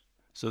tennis.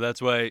 So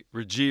that's why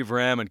Rajiv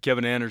Ram and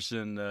Kevin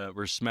Anderson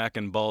were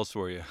smacking balls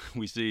for you.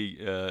 We see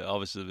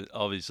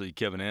obviously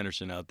Kevin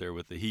Anderson out there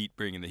with the heat,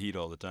 bringing the heat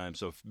all the time.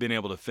 So being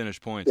able to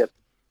finish points. Yep,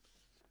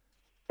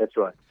 that's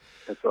right.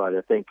 That's right.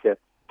 I think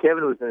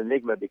Kevin was an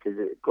enigma because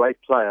he's a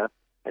great player,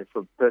 and for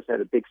a person who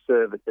had a big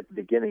serve at the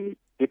beginning,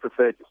 he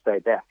preferred to stay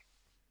back.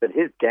 But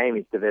his game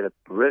is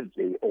developed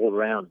brilliantly all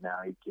around now.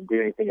 He can do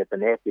anything at the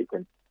net. He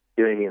can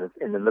do anything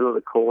in the middle of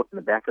the court, in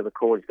the back of the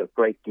court. He's got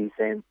great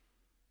defense.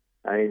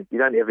 I mean, you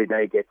don't every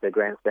day get to a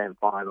Grand Slam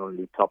final and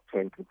be top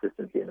 10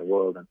 consistently in the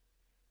world,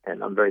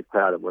 and I'm very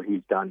proud of what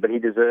he's done. But he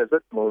deserves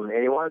it more than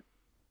anyone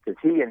because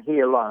he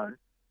alone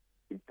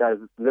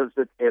lives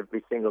it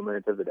every single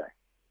minute of the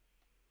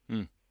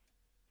day.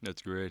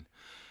 That's great.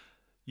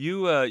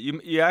 You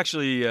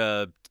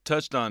actually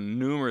touched on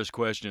numerous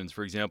questions.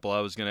 For example, I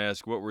was going to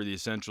ask what were the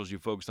essentials you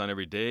focused on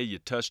every day. You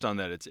touched on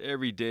that. It's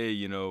every day.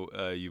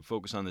 You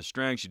focus on the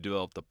strengths. You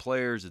develop the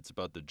players. It's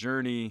about the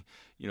journey.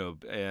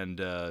 And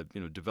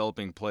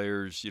developing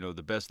players.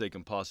 The best they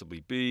can possibly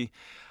be.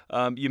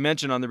 You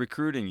mentioned on the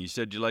recruiting. You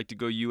said you like to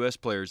go U.S.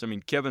 players. I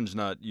mean, Kevin's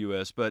not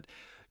U.S., but.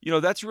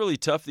 That's really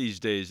tough these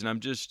days, and I'm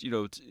just,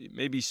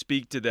 maybe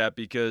speak to that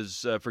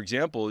because, for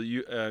example,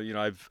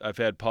 I've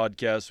had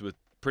podcasts with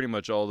pretty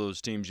much all those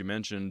teams you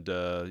mentioned,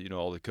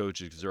 all the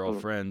coaches because they're all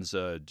friends,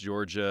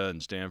 Georgia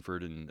and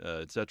Stanford and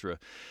et cetera,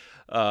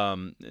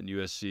 and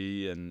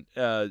USC, and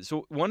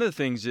so one of the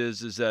things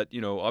is that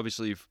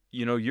obviously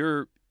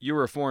you're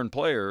a foreign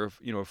player,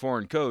 a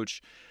foreign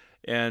coach.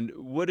 And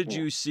what did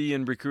you see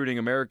in recruiting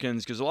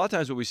Americans? Because a lot of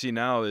times what we see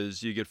now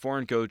is you get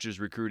foreign coaches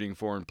recruiting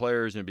foreign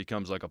players, and it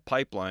becomes like a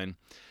pipeline.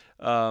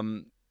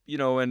 And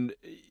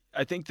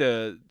I think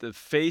the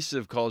face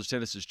of college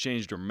tennis has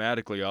changed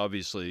dramatically.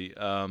 Obviously,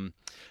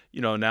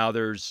 now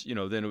there's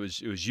then it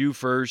was you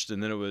first,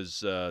 and then it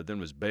was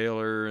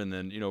Baylor, and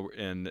then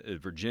and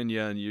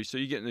Virginia, and so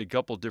you're getting a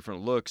couple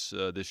different looks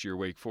this year.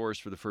 Wake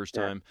Forest for the first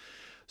time.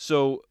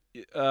 So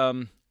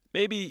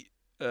maybe.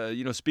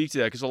 Speak to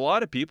that because a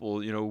lot of people,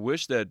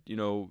 wish that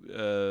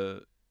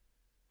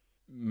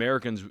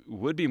Americans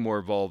would be more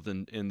involved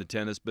in the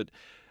tennis, but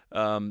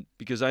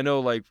because I know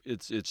like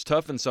it's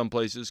tough in some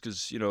places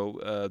because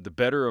the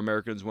better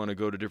Americans want to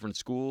go to different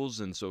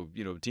schools, and so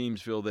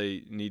teams feel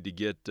they need to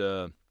get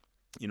the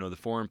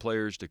foreign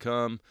players to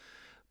come.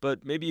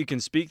 But maybe you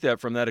can speak that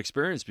from that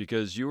experience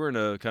because you were in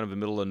a kind of the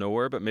middle of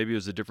nowhere, but maybe it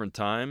was a different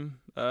time.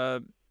 I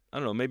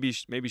don't know. Maybe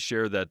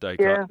share that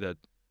that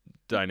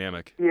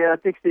dynamic. Yeah, I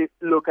think Steve,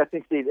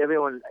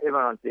 everyone's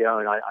their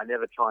own. I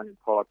never try and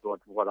impart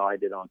what I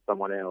did on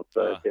someone else,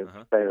 so to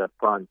say that up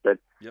front. But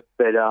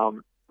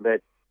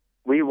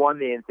we won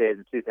the NCAAs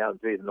in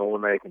 2003 as an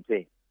All-American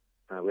team.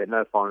 We had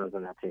no foreigners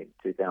on that team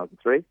in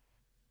 2003,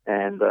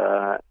 and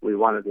we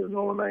won it as an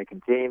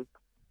All-American team,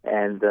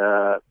 and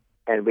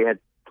we had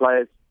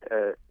players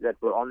that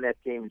were on that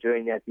team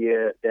during that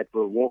year that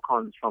were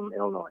walk-ons from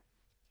Illinois.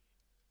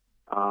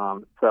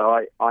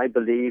 So I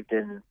believed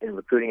in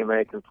recruiting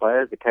American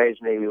players.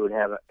 Occasionally we would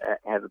have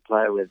a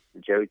player with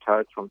Jerry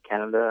Toth from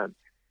Canada and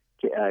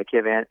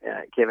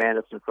Kev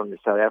Anderson from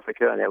South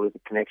Africa, and that was a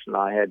connection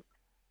I had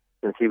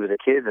since he was a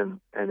kid, and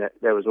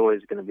that was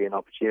always going to be an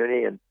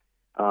opportunity. And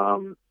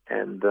I'm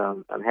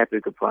happy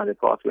we could find a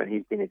pathway, and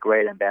he's been a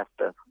great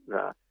ambassador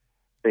for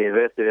the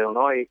University of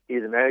Illinois.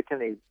 He's American.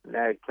 He's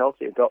married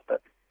Kelsey, a golfer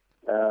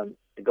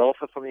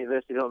from the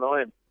University of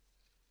Illinois. And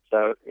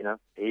so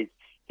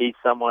he's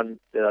someone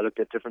that I looked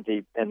at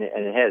differently, and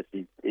it has.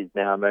 He's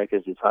now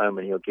America's his home,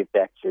 and he'll give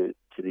back to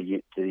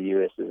the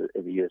U.S.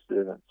 as a U.S.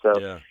 citizen.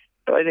 So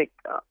I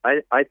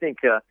think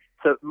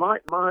so.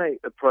 My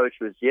approach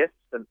was yes,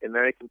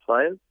 American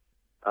players,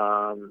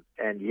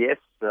 and yes,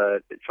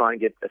 try and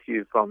get a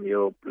few from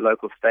your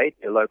local state,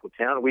 your local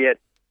town.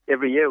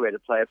 Every year we had a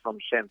player from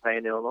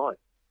Champaign, Illinois,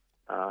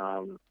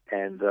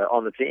 and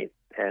on the team,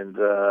 and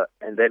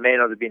they may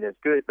not have been as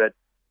good, but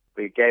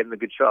we gave them a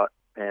good shot.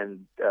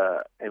 And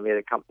we had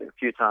a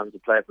few times a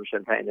player from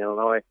Champaign,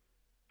 Illinois,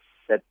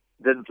 that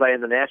didn't play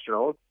in the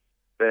Nationals,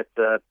 but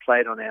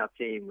played on our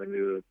team when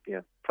we were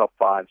top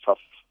five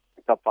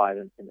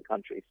in the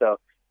country. So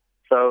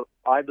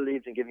I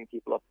believed in giving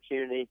people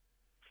opportunity,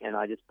 and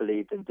I just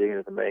believed in doing it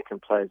with American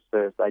players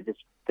first. I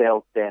just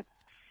felt that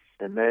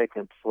an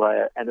American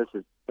player, and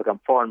I'm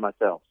foreign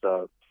myself,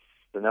 so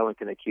no one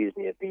can accuse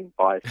me of being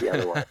biased the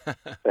other way.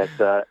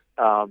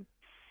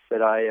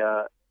 But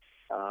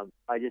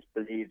I just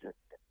believed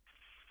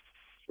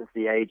since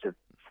the age of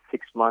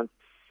 6 months,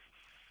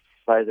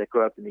 players that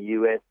grow up in the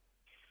U.S.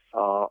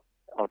 are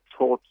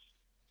taught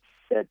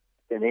that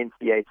an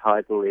NCAA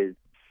title is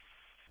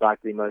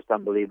like the most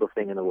unbelievable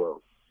thing in the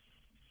world.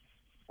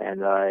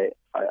 And I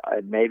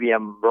maybe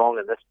I'm wrong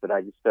in this, but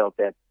I just felt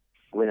that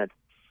when it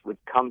would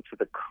come to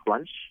the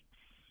crunch,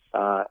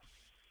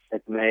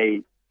 it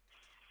may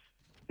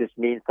just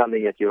mean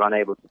something that you're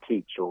unable to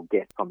teach or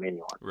get from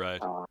anyone.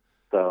 Right.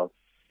 So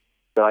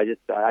I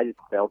just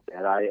felt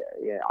that I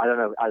don't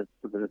know. I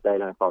don't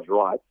know if I was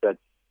right, but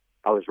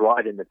I was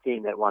right in the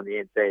team that won the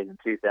NCAAs in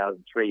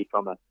 2003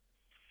 from a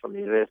from the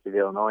University of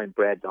Illinois, and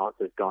Brad Dance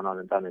has gone on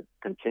and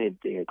continued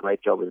doing a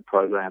great job with the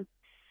program.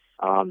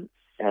 And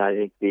I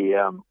think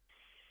I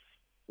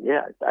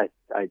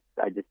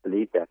just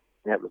believe that.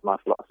 And that was my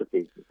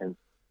philosophy. And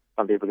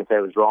some people can say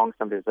it was wrong.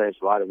 Some people say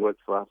it's right. It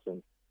worked for us.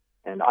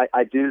 And I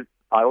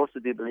also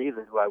do believe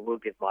that I will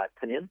give my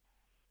opinion.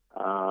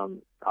 I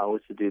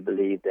also do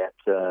believe that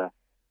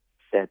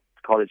that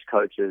college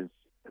coaches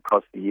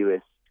across the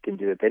U.S. can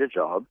do a better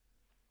job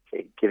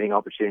giving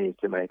opportunities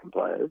to American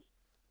players,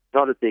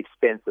 not at the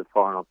expense of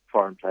foreign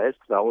players,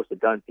 because I also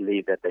don't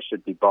believe that they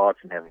should be barred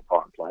from having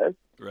foreign players.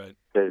 Right.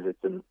 Because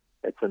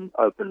it's an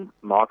open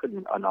market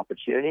and an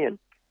opportunity, and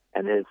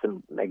there's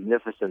some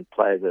magnificent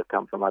players that have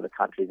come from other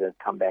countries that have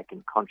come back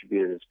and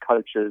contributed as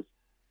coaches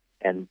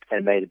and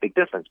made a big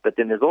difference. But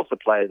then there's also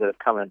players that have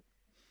come and,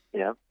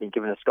 been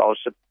given a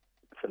scholarship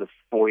for the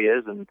 4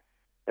 years and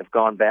have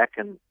gone back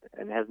and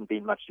hasn't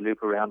been much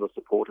loop around or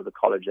support of the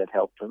college that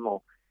helped them,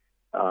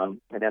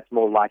 and that's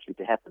more likely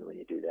to happen when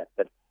you do that.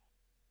 But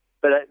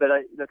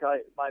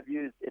my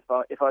view is if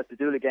I was to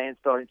do it again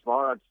starting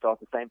tomorrow, I'd start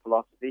the same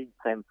philosophy,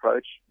 same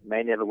approach.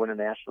 May never win a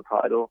national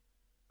title,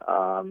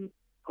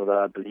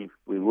 although I believe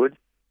we would,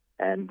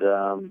 and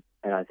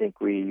I think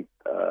we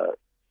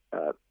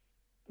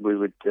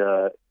would.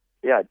 I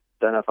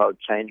don't know if I would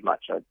change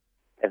much. I'd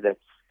have that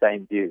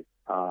same view,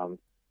 and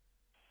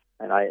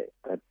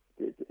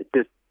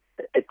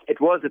it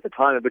was at the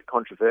time a bit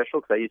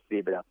controversial because I used to be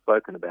a bit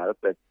outspoken about it,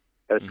 but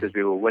that's because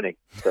we were winning.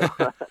 So,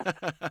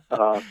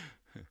 I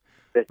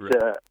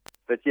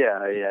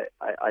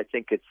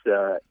think it's.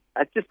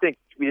 I just think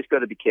we just got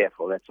to be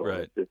careful. That's all.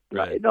 Right. Just,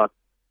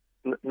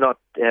 not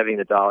having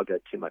the dial go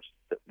too much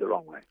the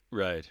wrong way.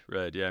 Right.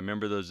 Yeah, I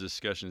remember those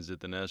discussions at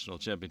the National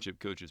Championship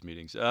Coaches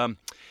meetings.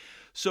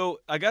 So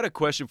I got a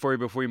question for you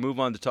before we move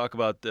on to talk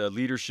about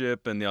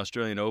leadership and the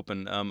Australian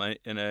Open. I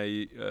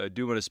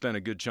do want to spend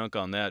a good chunk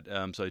on that.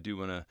 So I do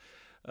want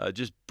to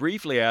just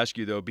briefly ask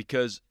you, though,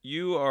 because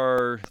you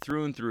are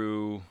through and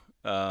through,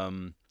 a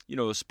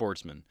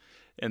sportsman.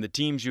 And the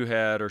teams you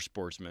had are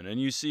sportsmen. And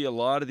you see a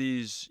lot of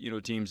these,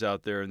 teams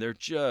out there, and they're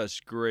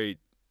just great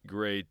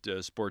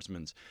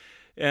sportsmen.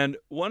 And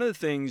one of the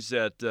things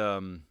that,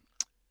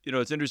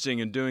 it's interesting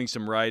in doing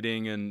some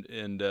writing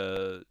and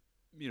a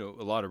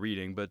lot of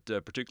reading, but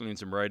particularly in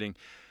some writing,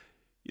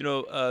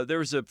 there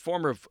was a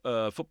former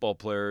football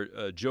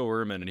player, Joe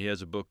Ehrmann, and he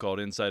has a book called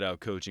Inside Out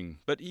Coaching.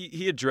 But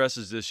he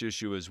addresses this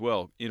issue as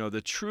well.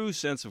 The true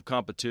sense of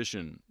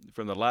competition,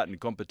 from the Latin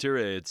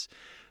competire,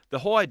 the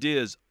whole idea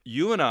is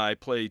you and I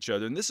play each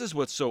other, and this is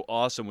what's so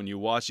awesome when you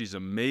watch these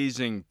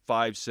amazing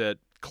 5-set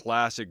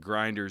classic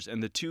grinders,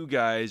 and the two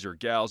guys or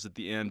gals at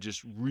the end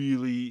just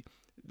really,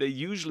 they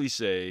usually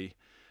say,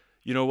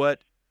 you know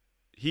what,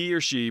 he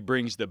or she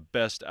brings the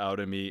best out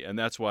of me, and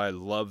that's why I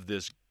love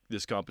this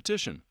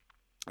competition.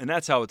 And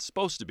that's how it's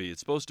supposed to be. It's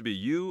supposed to be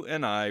you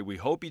and I. We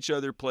hope each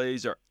other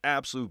plays our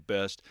absolute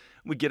best.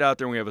 We get out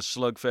there and we have a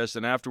slugfest,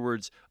 and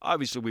afterwards,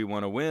 obviously we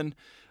want to win,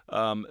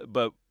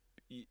 but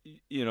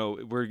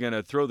we're going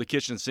to throw the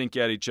kitchen sink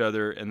at each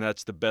other, and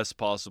that's the best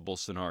possible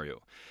scenario.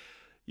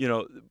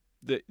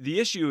 The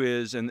issue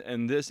is, and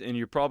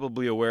you're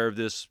probably aware of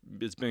this,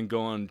 it's been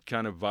going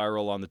kind of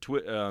viral on the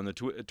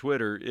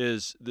Twitter,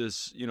 is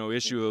this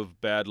issue of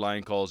bad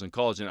line calls in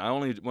college. And I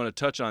only want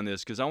to touch on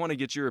this because I want to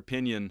get your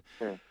opinion.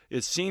 Sure.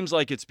 It seems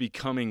like it's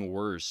becoming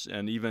worse,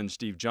 and even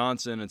Steve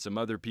Johnson and some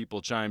other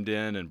people chimed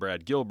in, and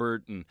Brad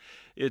Gilbert, and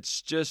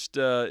it's just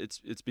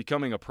it's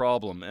becoming a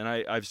problem. And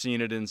I've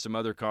seen it in some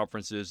other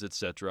conferences,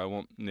 etc. I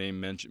won't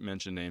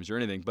mention names or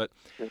anything, but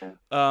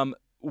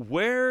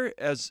where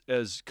as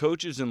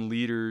coaches and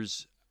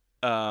leaders,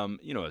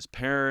 as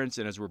parents,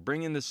 and as we're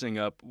bringing this thing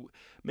up,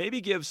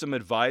 maybe give some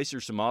advice or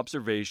some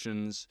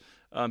observations,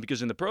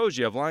 because in the pros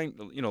you have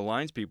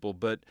lines people,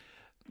 but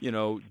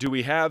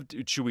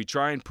should we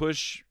try and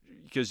push?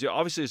 Because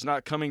obviously it's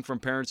not coming from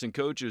parents and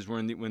coaches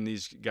when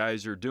these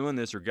guys are doing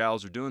this or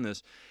gals are doing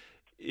this.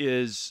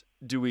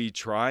 Do we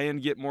try and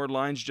get more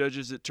lines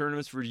judges at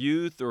tournaments for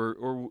youth, or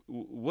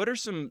what are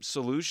some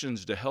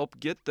solutions to help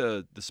get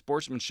the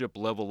sportsmanship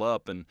level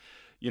up? And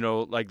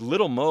like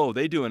Little Mo,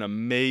 they do an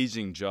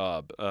amazing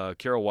job.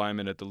 Carol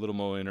Wyman at the Little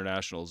Mo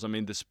Internationals. I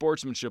mean, the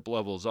sportsmanship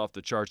level is off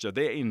the charts.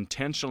 They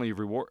intentionally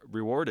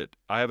reward it.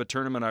 I have a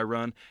tournament I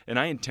run, and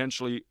I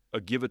intentionally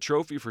give a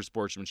trophy for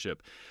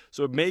sportsmanship.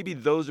 So maybe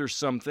those are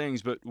some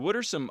things, but what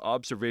are some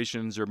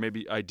observations or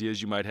maybe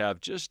ideas you might have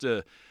just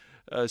to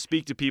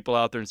speak to people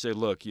out there and say,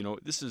 look,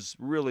 this is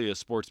really a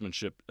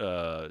sportsmanship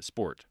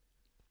sport?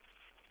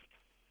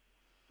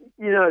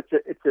 That's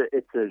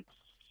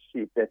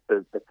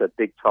a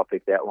big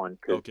topic, that one,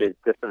 because there's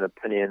different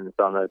opinions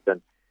on it.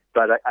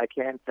 But I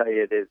can tell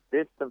you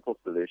there's simple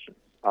solutions.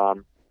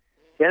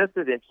 Tennis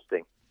is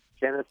interesting.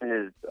 Tennis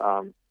is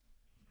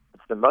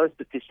it's the most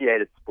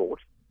officiated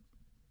sport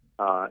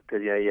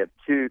because you have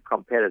two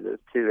competitors,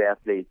 two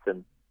athletes,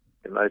 and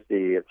mostly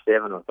you have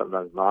 7 or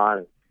sometimes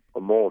 9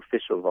 or more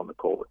officials on the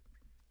court.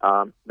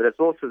 But it's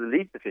also the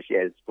least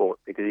officiated sport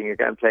because you can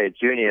go and play a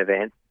junior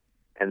event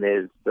and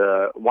there's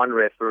one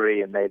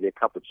referee and maybe a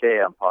couple of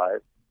chair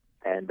umpires,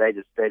 and they're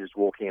just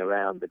walking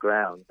around the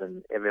grounds,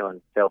 and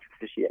everyone's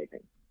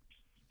self-officiating.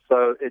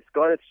 So it's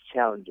got its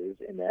challenges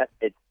in that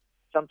it's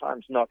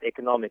sometimes not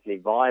economically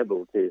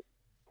viable to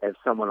have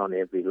someone on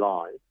every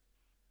line.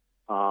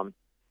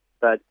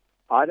 But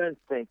I don't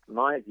think,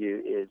 my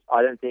view is,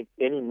 I don't think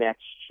any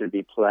match should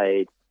be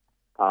played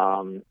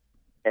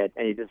at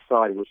any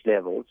decided which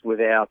levels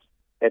without,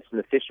 it's an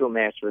official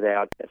match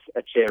without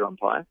a chair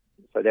umpire.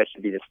 So that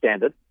should be the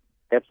standard.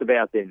 That's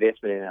about the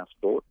investment in our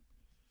sport.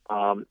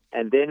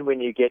 And then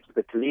when you get to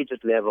the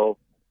collegiate level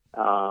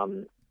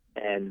and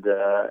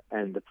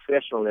the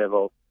professional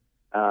level,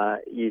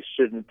 you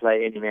shouldn't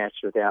play any match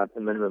without a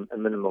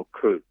minimal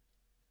crew.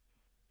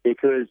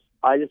 Because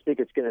I just think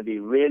it's going to be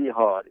really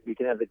hard. You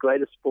can have the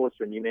greatest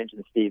sportsman. You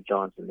mentioned Steve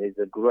Johnson. He's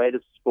the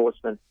greatest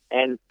sportsman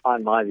and,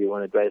 in my view,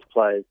 one of the greatest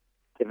players,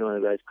 definitely one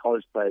of the greatest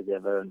college players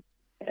ever.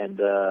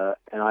 And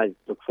I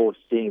look forward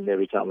to seeing him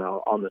every time we're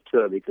on the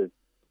tour, because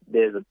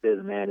there's a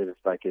man who's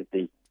like he's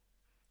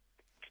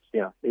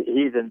the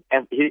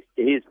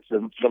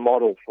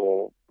model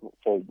for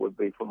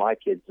my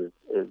kids is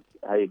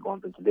how you'd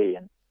want them to be,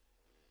 and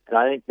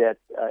I think that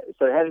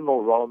so having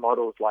more role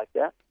models like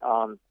that,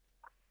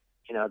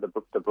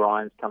 the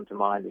Bryans come to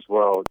mind as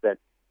well. That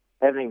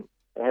having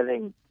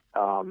that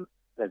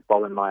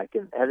Bob and Mike,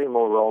 and having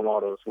more role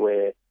models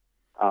where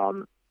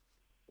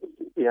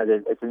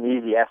it's an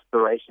easy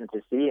aspiration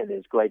to see, and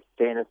there's great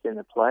fairness in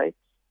the play.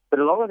 But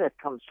a lot of that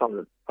comes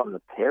from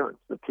the parents,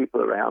 the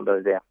people around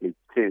those athletes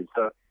too.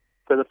 So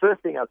the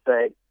first thing I'd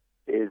say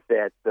is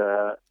that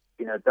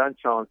don't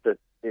chance it.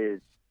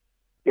 Is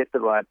get the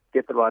right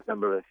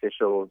number of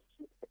officials.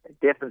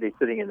 Definitely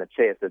sitting in the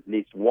chairs, at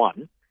least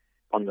one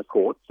on the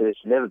court. So they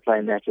should never play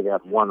a match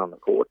without one on the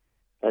court.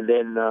 And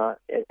then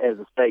as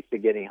the stakes are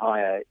getting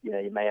higher,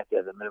 you may have to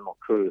have a minimal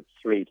crew of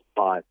 3 to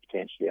 5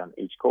 potentially on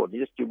each court.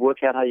 You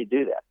work out how you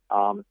do that.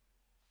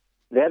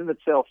 That in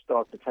itself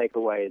starts to take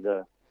away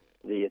the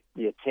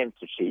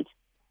attempt to cheat.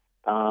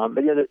 But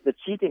the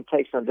cheating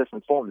takes on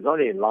different forms. It's not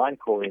only line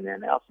calling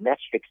now, it's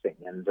match fixing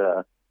and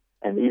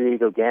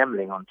illegal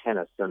gambling on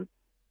tennis. And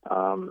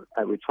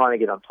we're trying to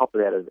get on top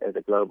of that as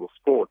a global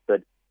sport.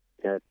 But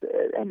and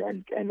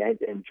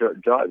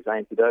drugs,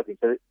 anti-doping.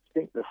 So I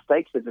think the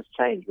stakes have just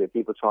changed, where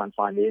people try and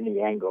find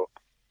any angle.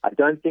 I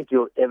don't think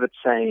you'll ever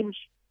change.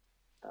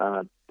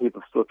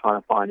 People still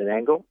trying to find an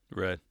angle,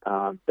 right?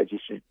 But you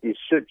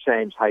should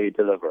change how you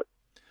deliver it.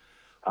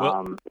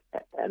 Well,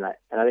 and I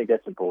think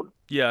that's important.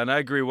 Yeah, and I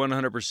agree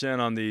 100%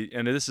 on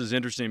and this is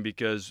interesting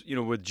because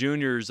with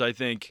juniors, I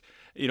think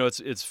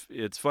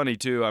it's funny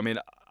too. I mean,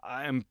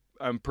 I'm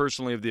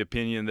personally of the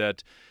opinion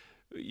that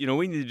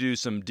we need to do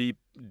some deep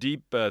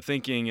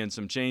thinking and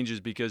some changes,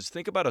 because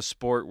think about a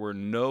sport where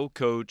no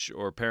coach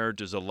or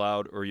parent is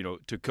allowed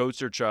to coach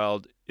their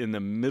child in the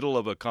middle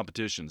of a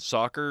competition.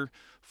 Soccer,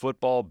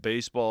 football,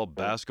 baseball,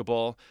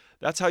 basketball.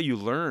 That's how you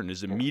learn,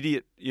 is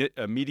immediate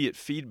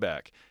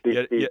feedback.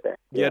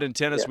 Yet in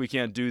tennis, we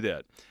can't do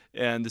that.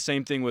 And the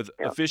same thing with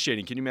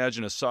officiating. Can you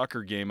imagine a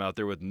soccer game out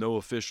there with no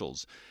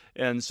officials?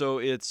 And so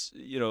it's,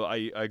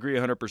 I agree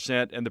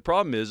 100%. And the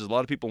problem is a lot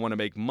of people want to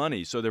make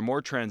money. So they're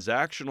more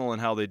transactional in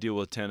how they deal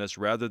with tennis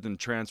rather than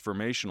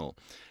transformational.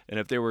 And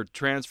if they were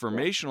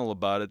transformational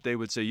about it, they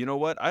would say, you know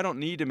what? I don't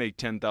need to make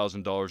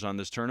 $10,000 on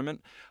this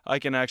tournament. I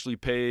can actually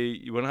pay,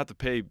 you don't have to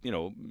pay,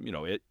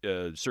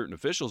 certain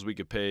officials. We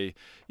could pay,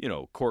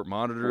 court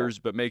monitors,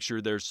 but make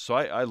sure there's, so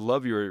I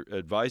love your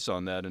advice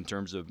on that in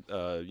terms of,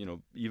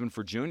 even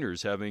for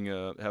juniors, having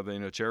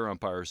a chair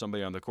umpire or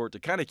somebody on the court to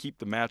kind of keep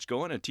the match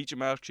going and teach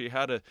them actually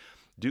how to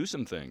do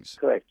some things.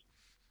 Correct.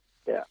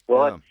 Yeah.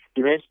 Well,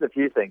 you mentioned a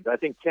few things. I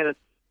think tennis,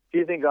 a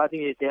few things I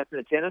think needs to happen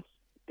in tennis.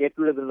 Get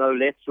rid of the no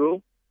lets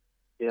rule,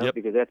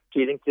 because that's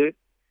cheating too.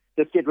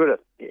 Just get rid of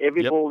it.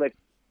 Every ball that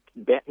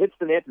hits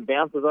the net and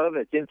bounces over,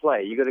 it's in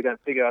play. You got to go and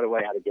figure out a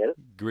way how to get it.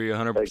 Agree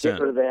 100%. So get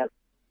rid of that.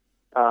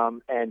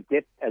 And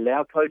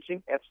allow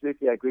coaching.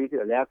 Absolutely, I agree with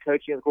you. Allow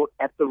coaching on the court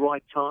at the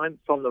right time,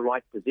 from the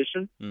right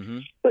position. Mm-hmm.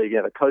 So you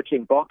have a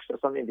coaching box or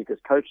something, because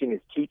coaching is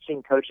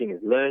teaching, coaching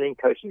is learning,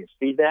 coaching is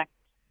feedback.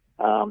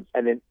 And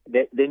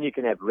then you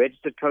can have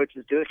registered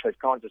coaches do it. So it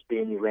can't just be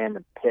any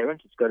random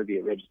parent. It's got to be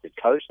a registered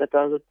coach that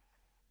does it.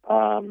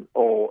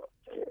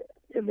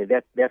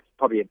 That's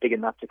probably a big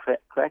enough to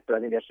crack, but I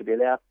think that should be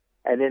allowed.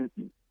 And then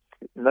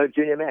no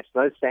junior match,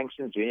 no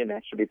sanctioned junior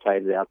match should be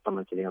played without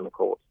someone sitting on the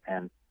court.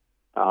 And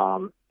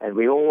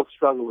we all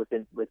struggle with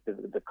the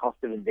cost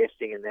of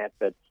investing in that,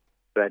 but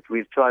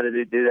we've tried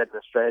to do that in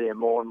Australia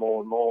more and more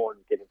and more,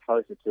 and getting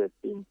closer to it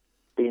being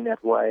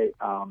that way.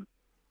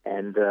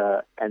 And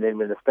then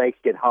when the stakes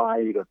get high,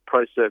 you've got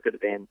pro circuit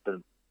events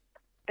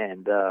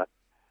and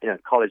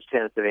college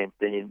tennis events.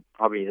 Then you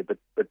probably need a bit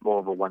more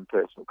of a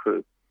one-person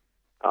crew.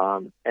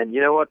 And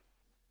you know what?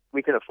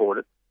 We can afford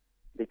it,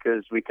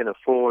 because we can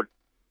afford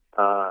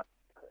our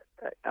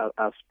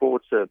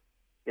sports are.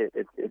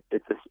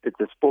 It's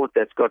a sport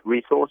that's got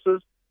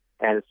resources,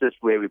 and it's just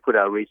where we put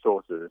our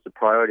resources. It's a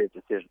priority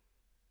decision.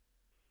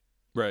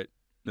 Right.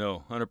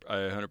 No, I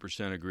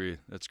 100% agree.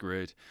 That's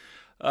great.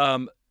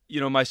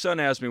 my son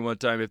asked me one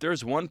time, if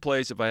there's one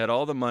place, if I had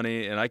all the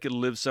money and I could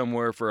live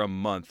somewhere for a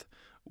month,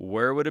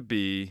 where would it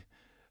be?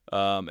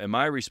 And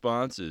my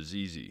response is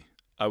easy.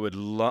 I would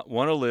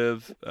want to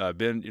live. I've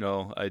been,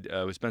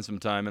 I spent some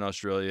time in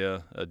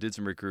Australia, did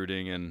some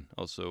recruiting, and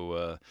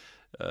also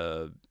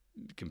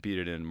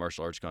competed in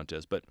martial arts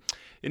contests. But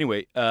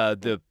anyway,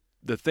 the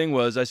thing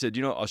was, I said,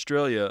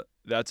 Australia,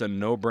 that's a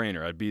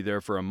no-brainer. I'd be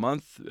there for a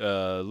month,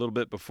 a little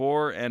bit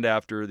before and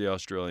after the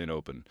Australian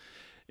Open.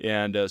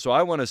 And so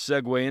I want to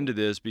segue into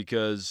this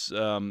because,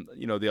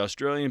 the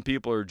Australian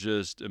people are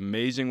just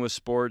amazing with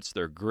sports.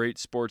 They're great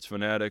sports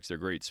fanatics. They're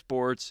great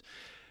sports.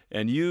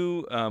 And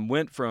you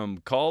went from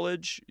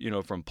college,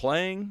 from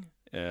playing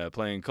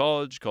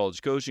college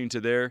coaching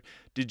to there.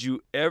 Did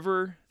you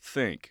ever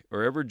think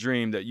or ever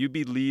dream that you'd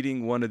be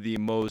leading one of the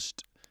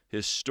most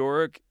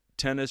historic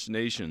tennis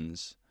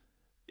nations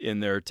in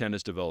their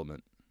tennis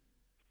development?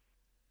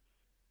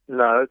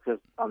 No, because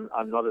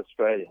I'm not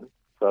Australian.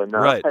 So no,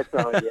 right.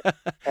 So, yeah.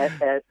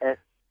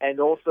 and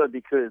also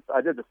because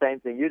I did the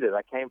same thing you did.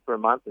 I came for a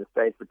month and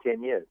stayed for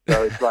 10 years.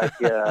 So it's like,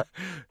 I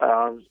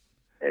was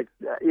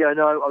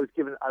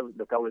given. I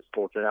was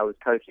fortunate. I was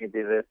coaching at the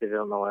University of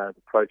Illinois. I was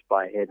approached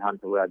by a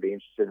headhunter where I'd be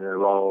interested in a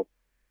role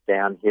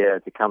down here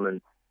to come and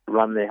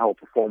run their whole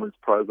performance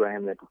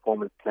program, their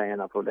performance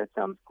plan. I thought that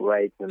sounds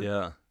great, and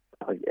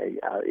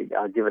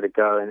I'll give it a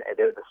go. And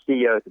the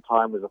CEO at the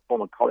time was a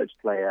former college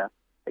player.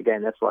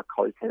 Again, that's why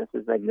college tennis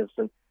is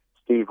magnificent.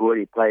 Steve Wood,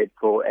 he played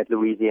at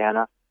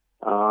Louisiana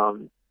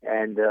and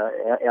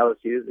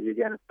LSU,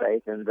 Louisiana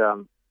State, and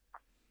so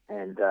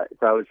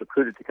I was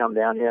recruited to come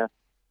down here.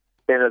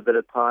 Spent a bit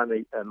of time,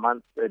 a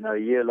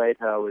year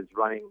later, I was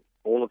running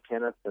all of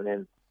tennis, and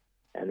then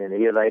a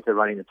year later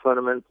running the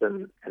tournaments,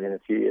 and then a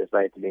few years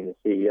later being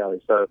the CEO.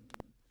 So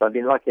I've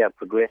been lucky. I've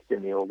progressed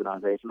in the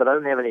organization, but I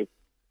don't have any.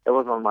 That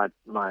wasn't on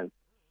my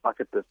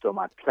bucket list or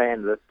my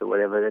plan list or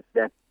whatever.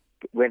 That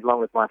went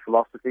along with my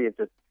philosophy. It's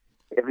just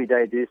every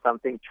day do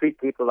something, treat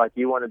people like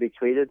you want to be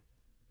treated,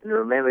 and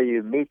remember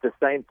you meet the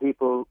same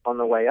people on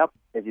the way up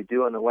as you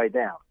do on the way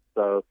down.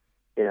 So,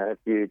 if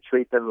you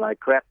treat them like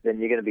crap, then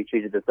you're going to be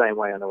treated the same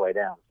way on the way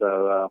down.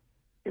 So,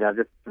 I've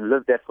just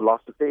lived that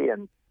philosophy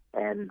and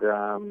then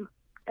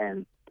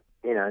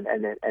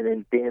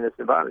being in this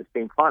environment, it's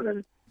been fun,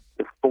 and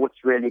the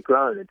sport's really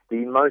grown. It's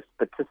the most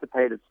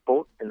participated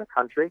sport in the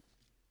country.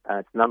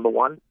 It's number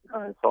one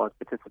as far as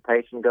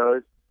participation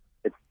goes.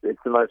 It's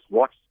the most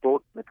watched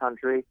sport in the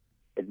country.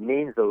 It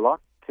means a lot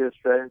to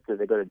Australians because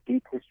they've got a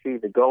deep history.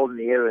 The golden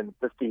era in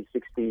the 50s,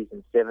 60s,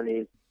 and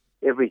 70s,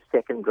 every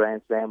second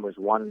Grand Slam was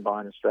won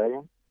by an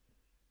Australian.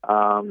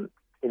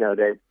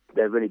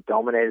 They really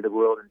dominated the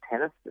world in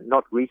tennis.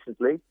 Not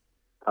recently,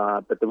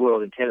 but the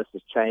world in tennis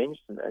has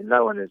changed, and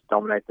no one is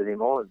dominated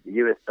anymore. The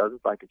US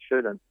doesn't like it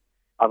should. And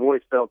I've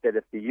always felt that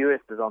if the US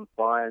is on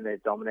fire and they're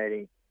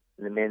dominating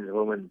in the men's and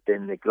women's,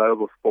 then the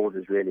global sport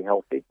is really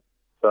healthy.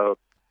 So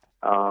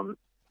I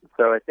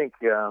think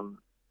there's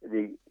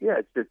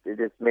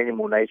many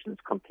more nations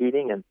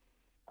competing, and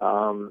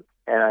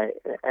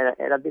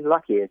I've been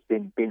lucky. It's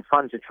been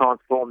fun to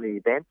transform the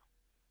event.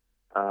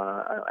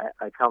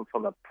 I come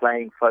from a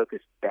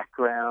playing-focused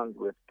background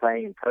with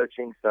playing and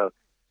coaching, so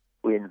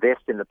we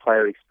invest in the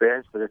player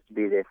experience for this to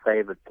be their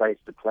favorite place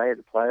to play,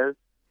 the players.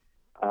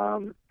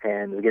 And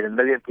we get 1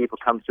 million people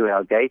come through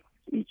our gates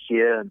each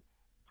year, and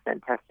it's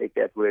fantastic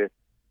that we're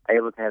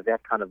able to have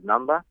that kind of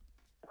number.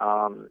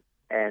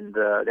 And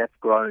that's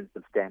grown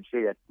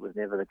substantially. That was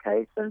never the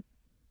case. And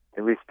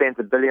we've spent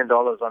 $1 billion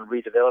on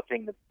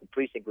redeveloping the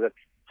precinct. We've got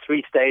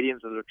 3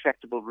 stadiums with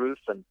retractable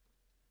roofs, and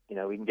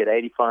we can get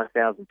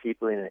 85,000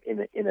 people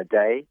in a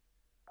day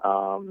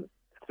through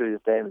the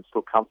stadium. It's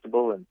still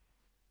comfortable, and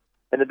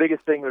the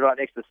biggest thing, we're right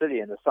next to the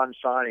city, and the sun's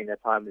shining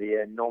that time of the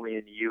year. Normally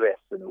in the US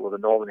or the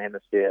Northern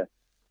Hemisphere,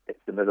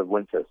 it's the middle of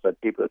winter, so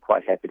people are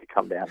quite happy to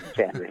come down in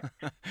January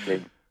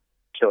and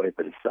enjoy a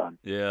bit of sun.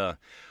 Yeah.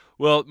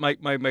 Well, my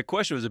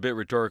question was a bit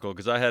rhetorical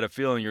because I had a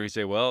feeling you're going to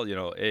say, well,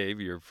 A,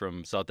 you're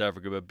from South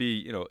Africa, but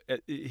B,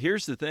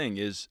 here's the thing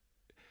is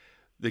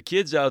the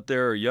kids out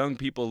there or young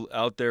people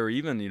out there,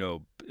 even,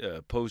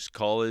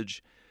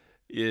 post-college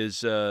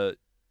is, I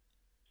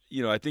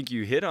think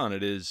you hit on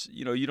it is,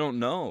 you don't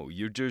know.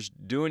 You're just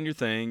doing your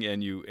thing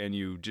and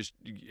you just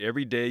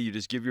every day you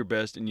just give your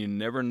best and you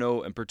never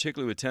know. And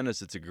particularly with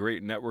tennis, it's a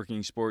great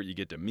networking sport. You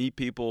get to meet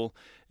people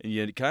and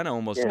you kind of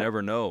almost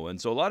never know.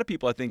 And so a lot of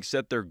people, I think,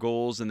 set their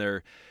goals and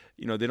they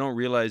don't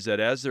realize that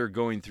as they're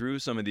going through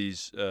some of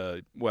these,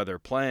 while they're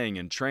playing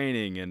and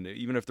training, and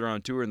even if they're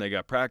on tour and they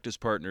got practice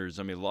partners,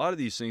 I mean, a lot of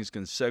these things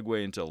can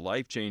segue into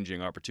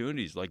life-changing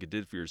opportunities like it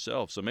did for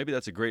yourself. So maybe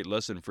that's a great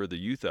lesson for the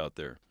youth out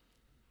there.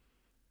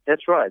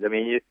 That's right. I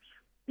mean,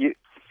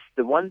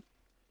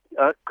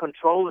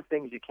 control the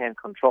things you can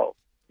control.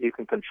 You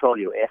can control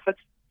your effort.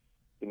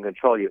 You can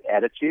control your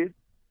attitude.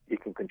 You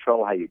can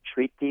control how you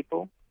treat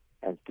people,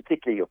 and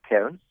particularly your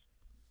parents,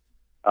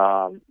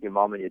 your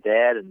mom and your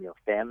dad, and your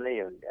family,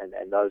 and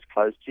those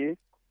close to you.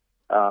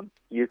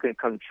 You can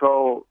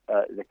control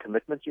the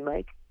commitments you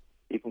make.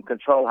 You can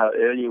control how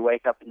early you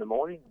wake up in the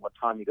morning, what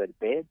time you go to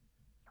bed.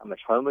 how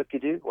much homework you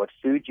do, what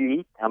food you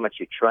eat, how much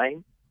you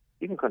train.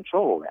 You can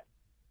control all that.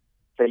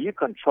 So you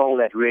control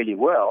that really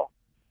well,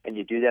 and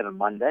you do that on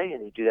Monday,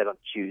 and you do that on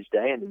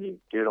Tuesday, and then you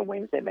do it on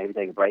Wednesday, maybe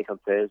take a break on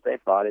Thursday,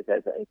 Friday,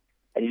 Saturday,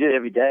 and you do it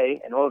every day,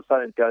 and all of a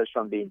sudden it goes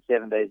from being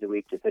 7 days a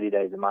week to 30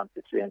 days a month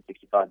to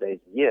 365 days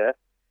a year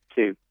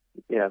to,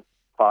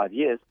 5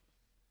 years.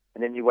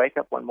 And then you wake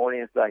up one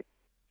morning and it's like,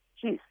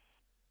 geez,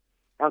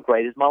 how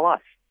great is my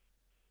life?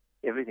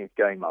 Everything's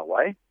going my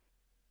way.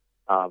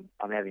 I'm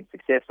having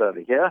success over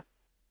here.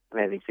 I'm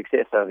having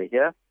success over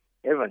here.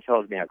 Everyone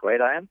tells me how great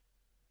I am.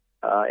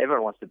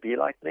 Everyone wants to be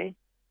like me.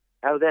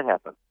 How did that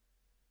happen?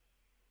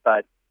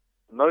 But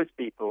most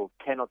people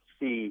cannot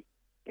see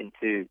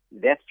into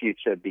that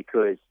future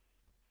because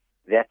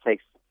that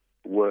takes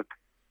work,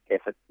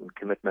 effort, and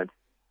commitment,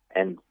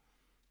 and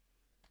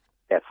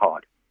that's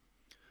hard.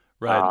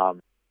 Right.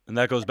 And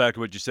that goes back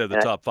to what you said, the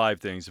top 5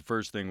 things. The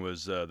first thing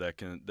was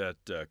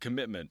that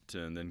commitment,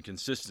 and then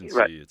consistency,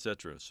 right, et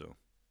cetera. So,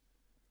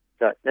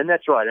 and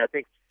that's right. I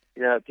think,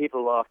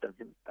 people often,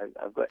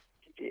 I've got,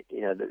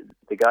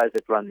 the guys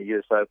that run the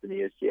US Open, the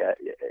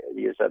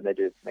US Open, they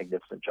do a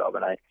magnificent job.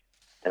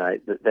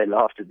 And they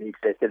laughed at me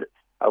because they said,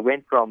 I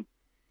went from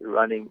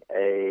running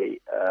a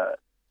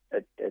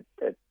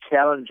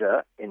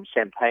challenger in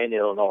Champaign,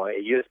 Illinois,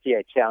 a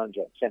USTA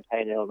challenger in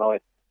Champaign, Illinois,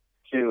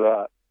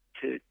 to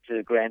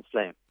Grand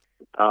Slam.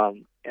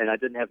 And I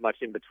didn't have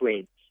much in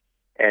between.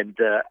 And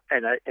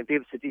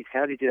people said, geez,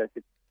 how do you do that? I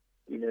said,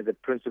 the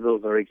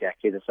principles are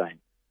exactly the same.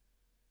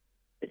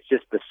 It's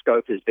just the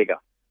scope is bigger.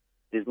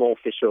 There's more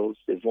officials,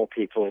 there's more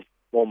people,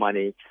 more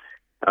money,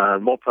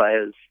 more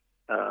players,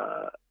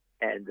 but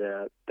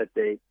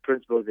the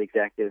principle is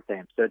exactly the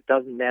same. So it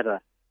doesn't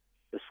matter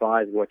the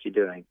size of what you're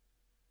doing.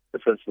 The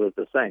principle is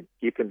the same.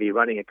 You can be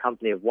running a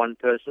company of one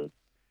person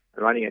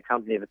and running a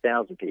company of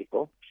 1,000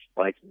 people.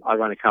 Like I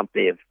run a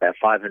company of about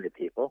 500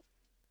 people,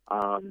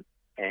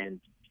 and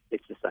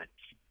it's the same.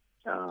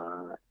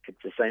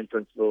 It's the same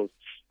principles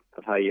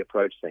of how you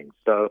approach things.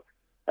 So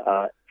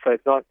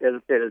it's not, as I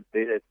said at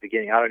the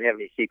beginning, I don't have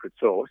any secret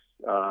sauce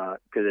or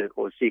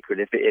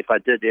secret. If I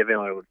did,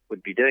 everyone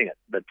would be doing it.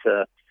 But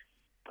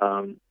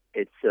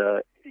it's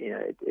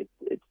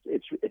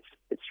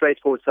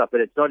straightforward stuff.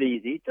 But it's not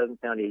easy. It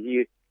doesn't sound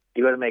easy.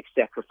 You got to make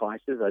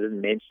sacrifices. I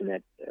didn't mention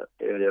that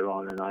earlier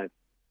on, and I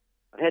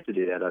had to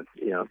do that. I've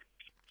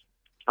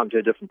come to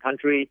a different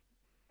country.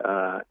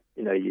 I've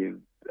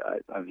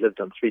lived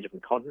on 3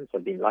 different continents.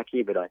 I've been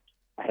lucky, but I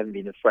haven't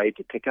been afraid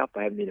to pick up.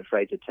 I haven't been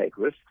afraid to take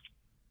risks.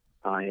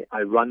 I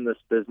run this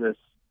business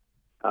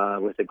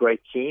with a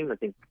great team. I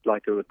think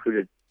like I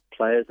recruited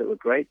players that were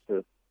great.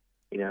 So,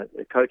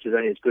 the coach is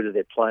only as good as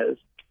their players,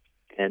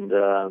 and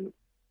a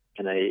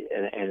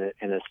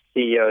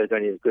CEO is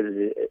only as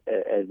good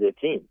as their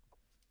team.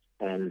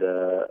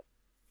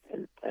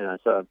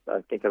 So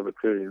I think I've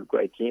recruited a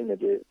great team. They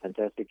do a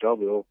fantastic job.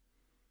 We all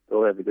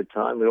have a good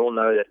time. We all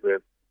know that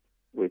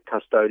we're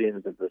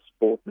custodians of the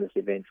sport and this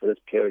event for this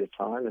period of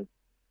time.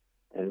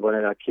 And one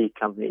of our key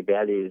company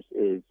values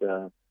is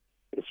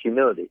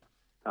humility.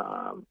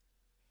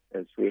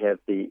 As we have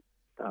the,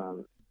 I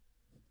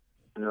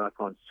know I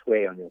can't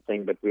swear on your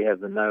thing, but we have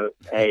the no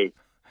A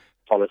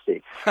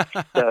policy.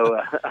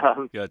 So,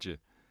 gotcha.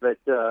 But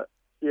but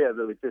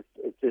it's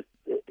just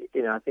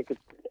I think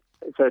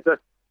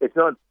it's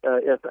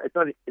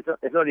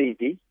not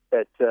easy,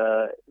 but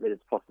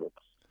it's possible.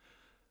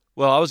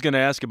 Well, I was going to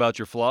ask about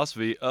your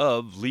philosophy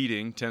of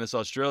leading Tennis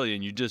Australia,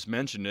 and you just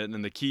mentioned it.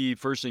 And the key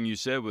first thing you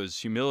said was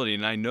humility.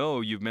 And I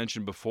know you've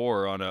mentioned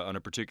before on a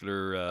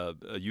particular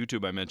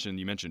YouTube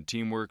you mentioned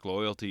teamwork,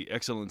 loyalty,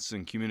 excellence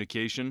in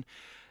communication.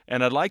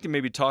 And I'd like to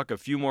maybe talk a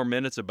few more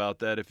minutes about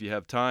that if you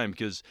have time,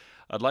 because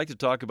I'd like to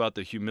talk about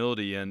the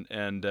humility. And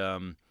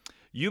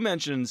you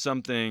mentioned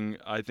something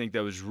I think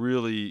that was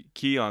really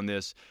key on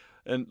this.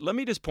 And let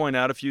me just point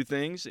out a few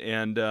things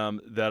and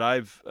that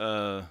I've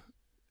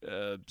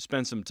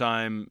spent some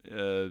time,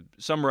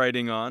 some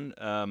writing on,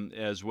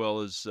 as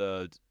well as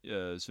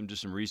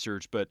some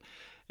research.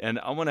 And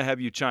I want to have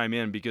you chime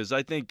in because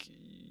I think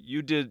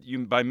you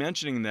by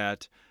mentioning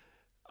that.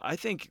 I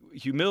think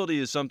humility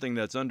is something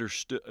that's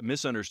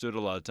misunderstood a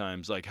lot of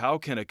times. Like, how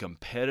can a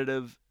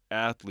competitive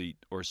athlete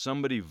or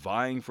somebody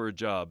vying for a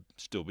job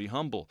still be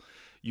humble?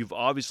 You've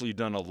obviously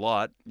done a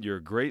lot. You're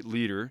a great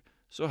leader.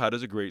 So how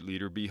does a great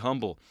leader be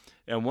humble?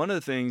 And one of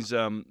the things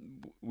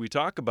we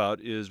talk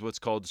about is what's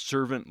called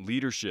servant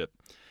leadership.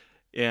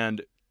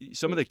 And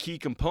some of the key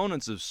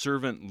components of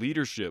servant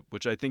leadership,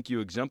 which I think you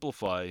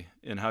exemplify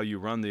in how you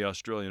run the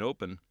Australian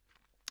Open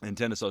and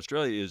Tennis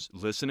Australia, is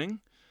listening.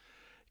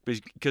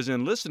 Because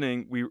in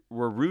listening,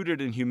 we're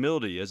rooted in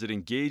humility as it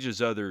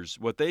engages others,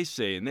 what they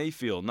say and they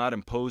feel, not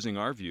imposing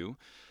our view.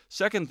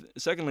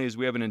 Secondly, is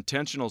we have an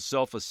intentional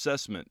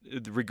self-assessment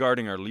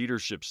regarding our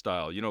leadership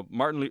style.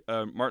 Martin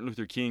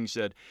Luther King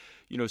said,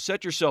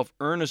 set yourself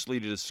earnestly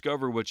to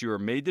discover what you are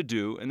made to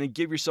do and then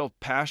give yourself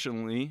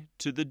passionately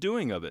to the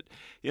doing of it.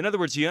 In other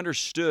words,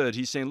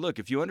 he's saying, look,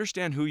 if you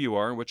understand who you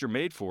are and what you're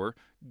made for,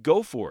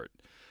 go for it.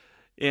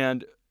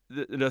 And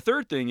the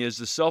third thing is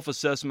the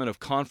self-assessment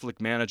of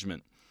conflict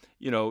management.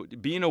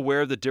 being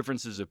aware of the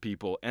differences of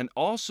people and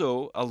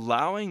also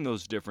allowing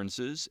those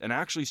differences and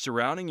actually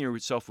surrounding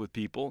yourself with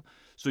people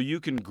so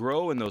you can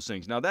grow in those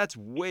things. Now, that's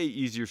way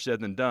easier said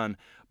than done,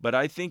 but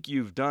I think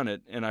you've done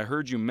it, and I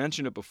heard you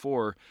mention it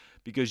before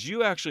because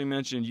you actually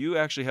mentioned you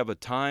actually have a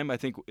time, I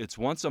think it's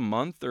once a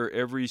month or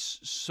every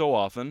so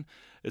often.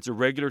 It's a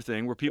regular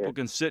thing where people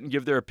can sit and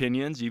give their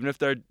opinions, even if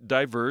they're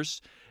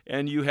diverse,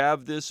 and you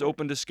have this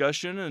open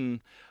discussion,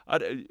 and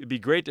it'd be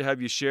great to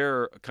have you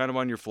share kind of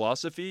on your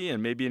philosophy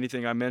and maybe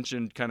anything I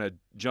mentioned kind of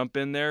jump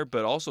in there,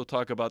 but also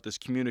talk about this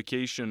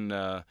communication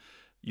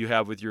you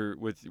have with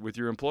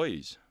your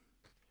employees.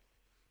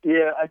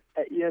 Yeah,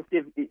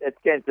 Steve,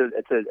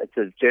 it's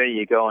a journey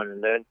you go on and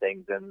learn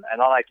things, and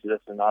I like to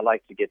listen. I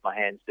like to get my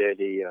hands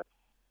dirty.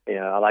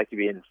 I like to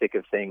be in the thick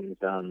of things.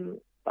 I'm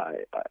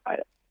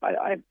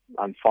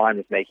fine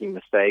with making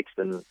mistakes,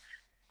 and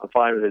I'm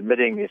fine with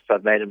admitting if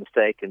I've made a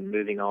mistake and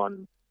moving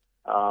on.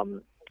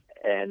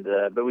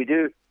 But we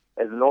do,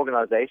 as an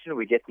organization,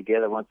 we get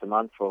together once a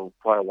month for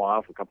quite a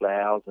while, for a couple of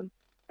hours, and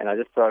I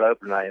just throw it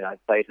open. I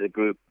say to the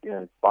group,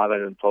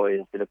 500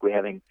 employees, look,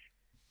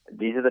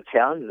 these are the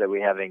challenges that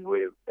we're having.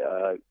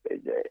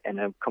 And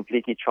I'm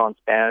completely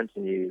transparent,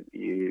 and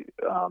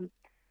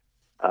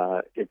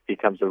it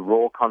becomes a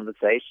raw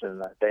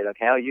conversation. I say, like,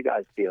 how are you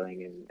guys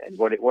feeling, and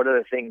what are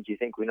the things you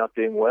think we're not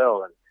doing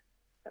well,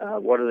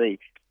 and what are the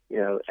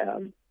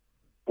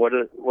what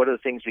are the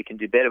things we can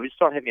do better? We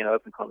start having an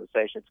open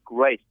conversation. It's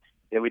great.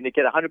 We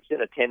get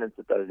 100% attendance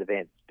at those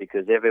events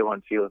because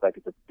everyone feels like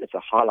it's a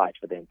highlight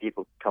for them.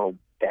 People come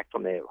back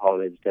from their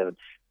holidays to have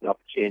an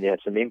opportunity to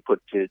have some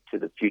input to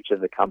the future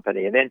of the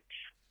company. And then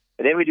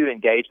we do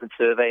engagement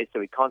surveys, so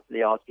we're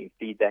constantly asking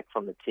feedback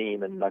from the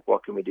team and like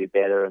what can we do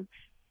better. And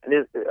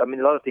there's, a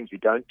lot of things we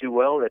don't do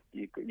well that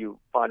you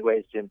find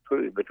ways to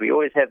improve. But we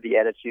always have the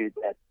attitude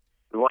that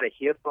we want to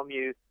hear from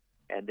you,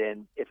 and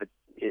then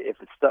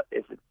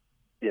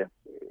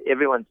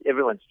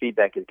everyone's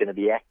feedback is going to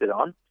be acted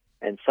on.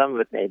 And some of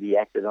it may be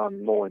acted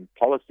on more in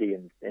policy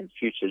and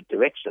future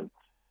direction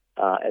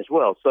as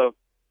well. So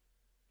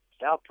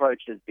our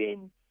approach has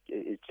been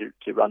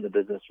to run the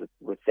business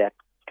with that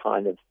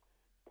kind of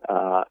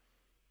that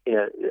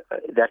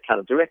kind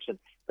of direction.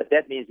 But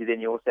that means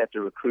then you also have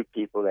to recruit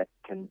people that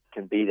can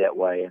be that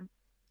way.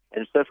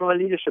 And so from a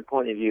leadership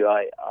point of view,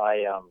 I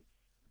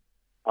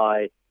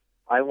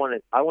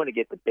want to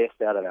get the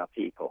best out of our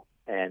people,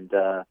 and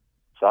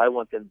so I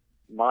want them.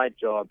 My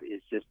job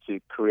is just to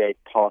create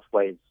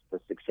pathways for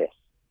success.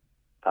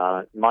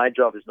 My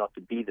job is not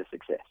to be the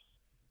success.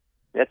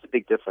 That's a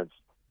big difference.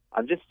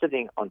 I'm just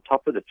sitting on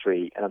top of the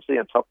tree, and I'm sitting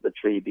on top of the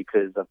tree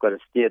because I've got to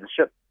steer the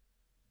ship.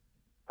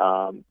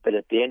 But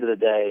at the end of the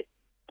day,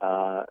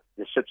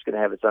 the ship's going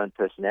to have its own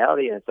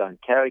personality and its own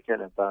character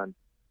and its own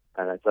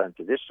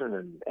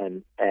position,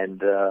 and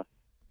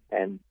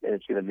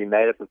it's going to be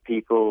made up of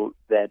people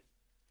that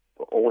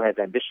all have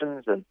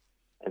ambitions, and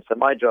so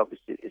my job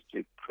is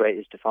to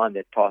find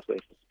that pathway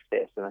for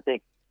success. And I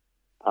think,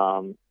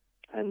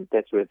 and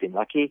that's where we've been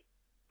lucky.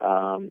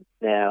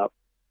 Now,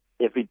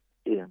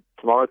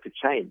 tomorrow could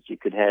change. You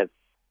could have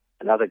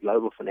another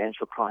global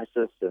financial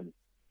crisis, and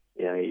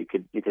you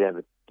could have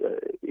a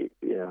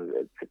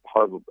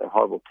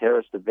horrible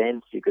terrorist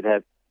event. You could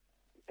have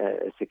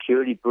a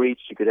security breach.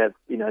 You could have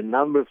a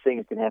number of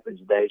things can happen in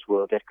today's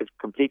world that could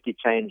completely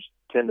turn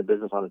the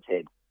business on its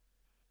head.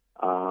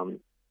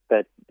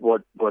 But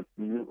what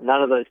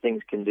none of those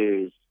things can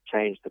do is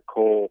change the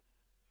core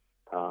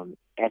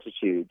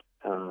attitude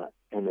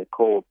and the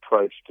core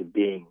approach to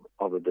being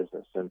of a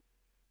business, and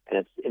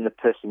it's in the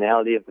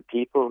personality of the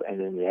people and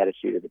in the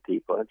attitude of the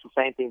people. And it's the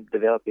same thing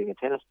developing a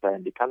tennis player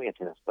and becoming a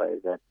tennis player.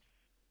 That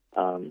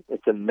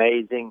it's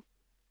amazing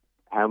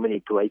how many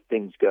great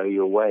things go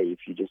your way if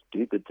you just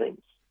do good things.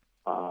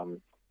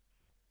 And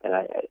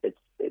I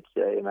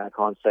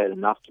can't say it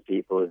enough to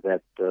people is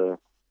that.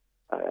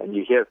 And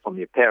you hear it from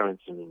your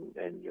parents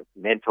and your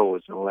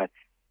mentors and all that,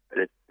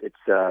 but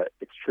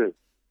it's true.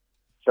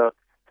 So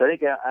I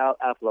think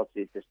our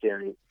philosophy is just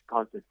generally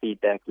constant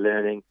feedback,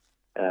 learning,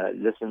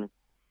 listen,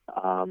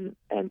 and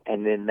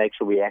then make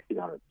sure we act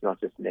on it. It's not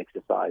just an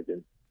exercise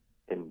in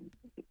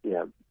just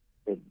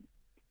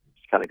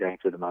kind of going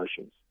through the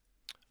motions.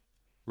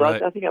 Right.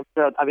 So I think I'm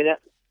proud.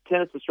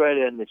 Tennis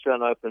Australia and the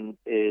Australian Open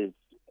is.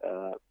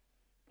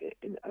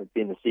 I've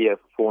been the CEO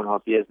for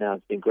 4.5 years now.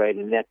 It's been great.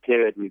 In that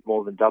period, we've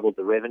more than doubled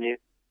the revenue,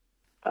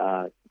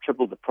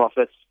 tripled the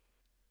profits,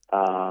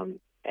 and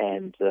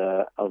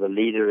are the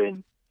leader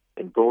in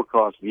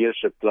broadcast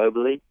viewership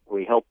globally.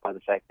 We're helped by the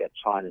fact that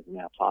China is in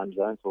our time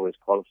zone, so always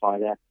qualify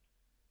that,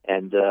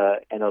 and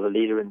are the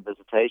leader in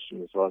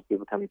visitation as well as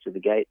people coming through the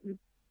gate and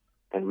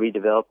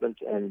redevelopment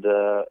and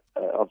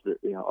of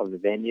the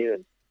venue,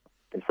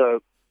 and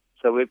so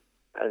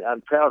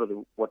I'm proud of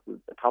what we've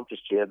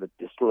accomplished here, but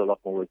there's still a lot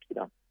more work to be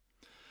done.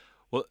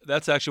 Well,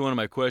 that's actually one of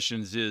my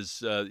questions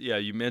is,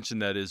 you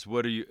mentioned that is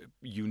what are you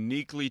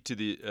uniquely to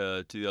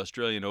the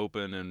Australian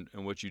Open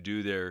and what you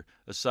do there,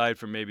 aside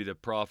from maybe the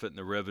profit and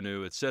the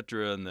revenue, et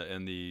cetera,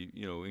 and the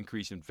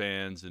increase in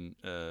fans, and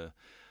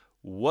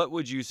What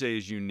would you say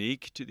is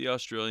unique to the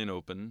Australian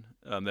Open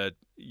that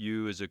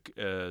you, as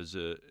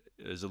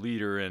a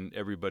leader and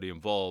everybody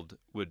involved,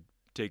 would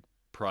take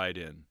pride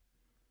in?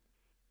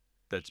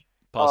 That's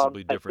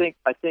possibly different.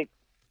 I think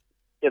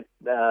if,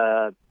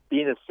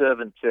 being a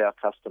servant to our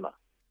customer,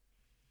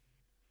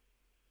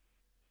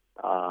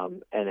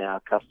 and our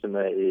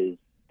customer is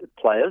the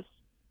players.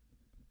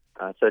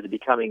 So to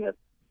becoming a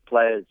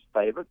player's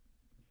favorite,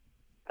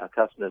 our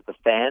customer is the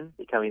fan,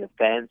 becoming the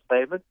fan's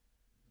favorite,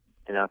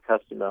 and our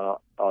customer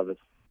are the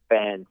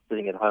fans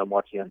sitting at home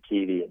watching on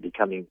TV and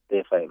becoming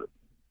their favorite.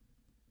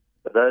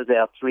 So those are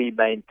our three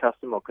main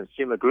customer or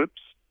consumer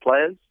groups: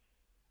 players,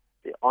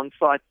 the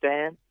on-site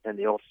fan, and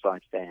the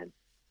off-site fan.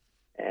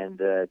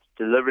 And it's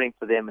delivering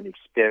for them an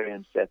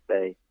experience that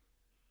they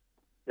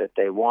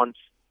want,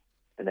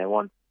 and they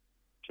want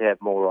to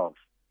have more of.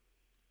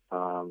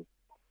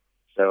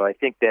 So I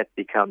think that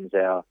becomes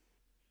our,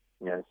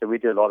 so we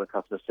do a lot of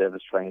customer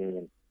service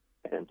training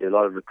and do a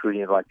lot of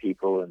recruiting the right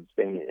people and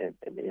spending,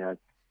 and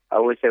I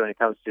always say when it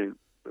comes to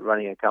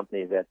running a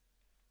company that,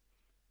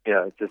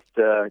 just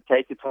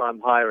take your time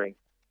hiring,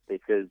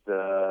 because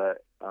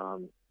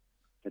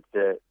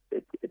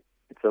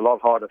it's a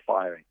lot harder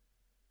firing.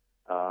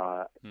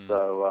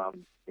 So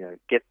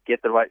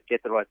get the right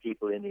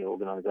people in the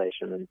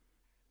organization,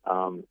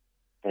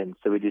 and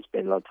so we do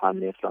spend a lot of time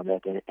and effort on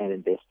that and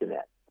invest in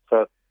that.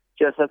 So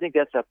I think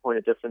that's our point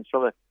of difference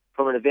from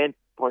an event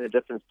point of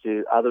difference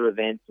to other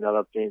events and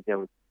other things.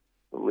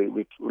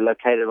 We're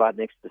located right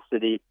next to the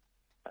city.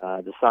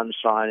 The sun's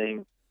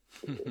shining.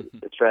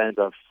 The Australians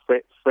are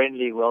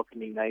friendly,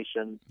 welcoming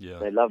nation. Yeah.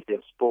 They love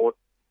their sport.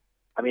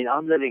 I mean,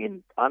 I'm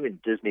in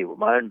Disney World,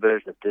 my own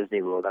version of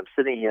Disney World. I'm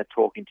sitting here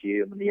talking to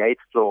you. I'm on the 8th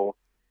floor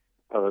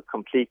of a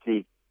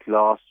completely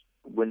glass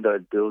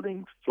windowed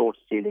building, floor to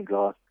ceiling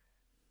glass,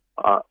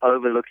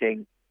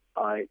 overlooking.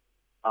 I'm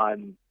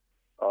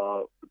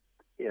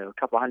a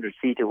couple hundred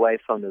feet away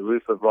from the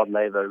roof of Rod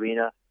Laver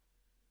Arena,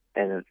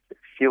 and a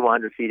few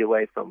hundred feet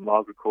away from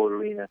Margaret Court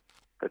Arena.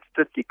 Got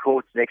 50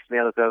 courts next to me.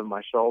 I look over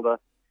my shoulder.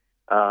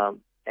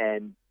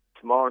 And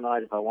tomorrow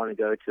night, if I want to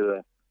go to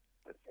a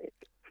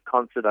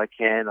concert, I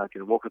can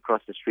walk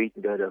across the street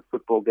and go to a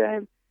football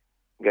game,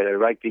 go to a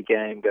rugby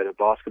game, go to a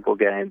basketball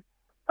game,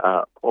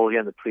 all here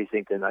in the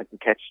precinct, and I can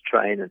catch a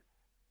train and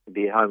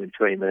be at home in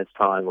 20 minutes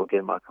time, or get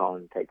in my car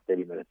and take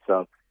 30 minutes.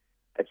 So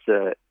it's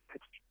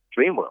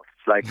dream world.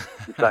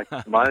 It's like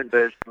my own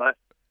version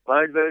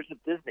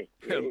of Disney.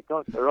 You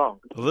can't go wrong.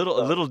 A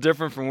little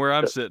different from where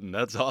I'm sitting.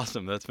 That's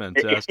awesome. That's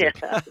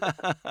fantastic.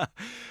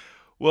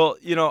 Well,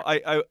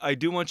 I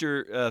do want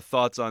your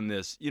thoughts on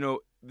this.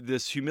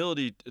 This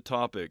humility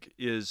topic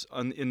is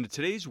in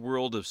today's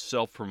world of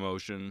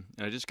self-promotion,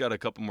 and I just got a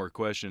couple more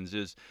questions,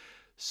 is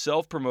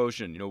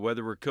self-promotion,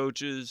 whether we're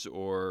coaches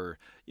or,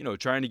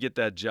 trying to get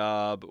that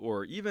job,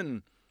 or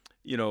even,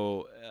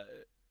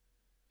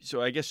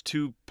 so I guess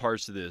two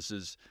parts to this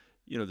is,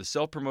 the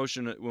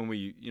self-promotion when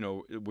we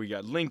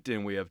got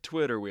LinkedIn, we have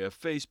Twitter, we have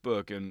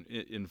Facebook, and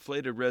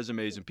inflated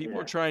resumes, and people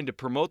are trying to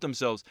promote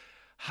themselves.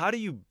 How do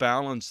you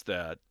balance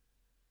that,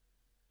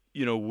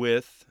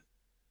 with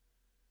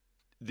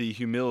the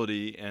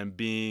humility and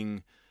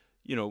being,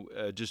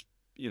 as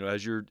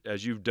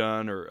you've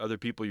done, or other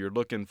people you're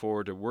looking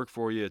for to work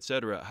for you, et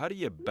cetera? How do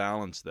you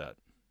balance that?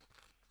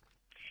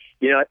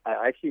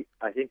 I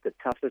think the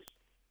toughest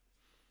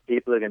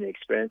people are going to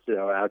experience it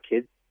are our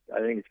kids. I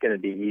think it's going to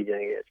be easier.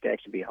 It's going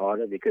to actually be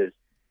harder, because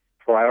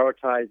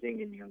prioritizing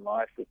in your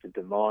life with the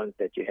demands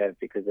that you have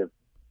because of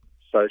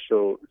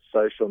social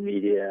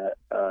media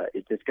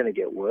is just going to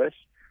get worse.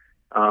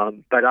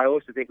 But I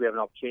also think we have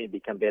an opportunity to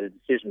become better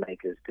decision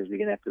makers, because we're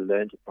going to have to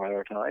learn to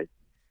prioritize.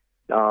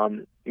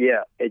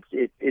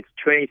 It's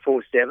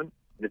 24/7.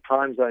 The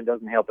time zone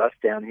doesn't help us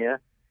down here,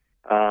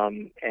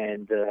 and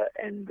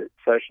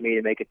social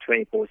media make it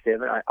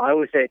 24/7. I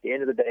always say at the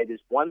end of the day,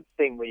 there's one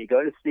thing when you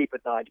go to sleep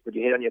at night, you put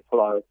your head on your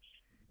pillow.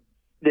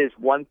 There's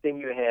one thing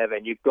you have,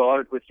 and you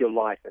guard it with your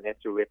life, and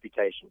that's your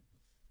reputation.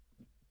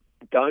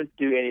 Don't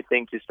do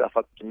anything to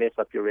mess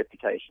up your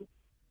reputation.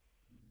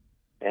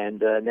 And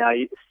now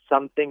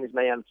some things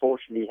may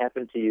unfortunately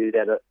happen to you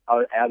that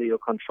are out of your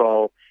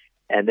control,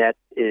 and that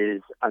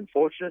is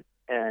unfortunate.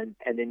 And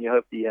then you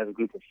hope that you have a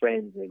group of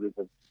friends and a group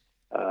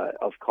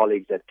of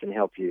colleagues that can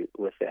help you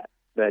with that.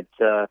 But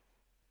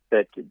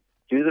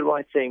do the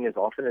right thing as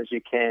often as you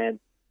can.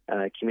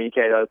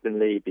 Communicate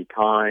openly. Be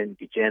kind.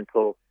 Be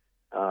gentle.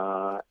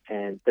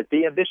 But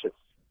be ambitious.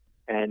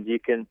 And you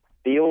can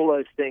be all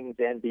those things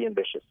and be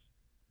ambitious,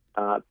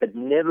 but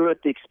never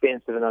at the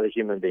expense of another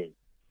human being.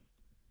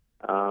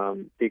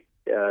 And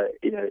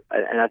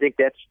I think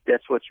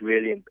that's what's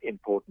really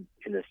important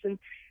in this. And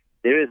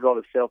there is a lot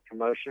of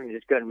self-promotion. You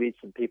just go and read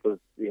some people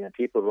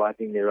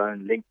writing their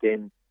own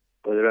LinkedIn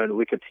or their own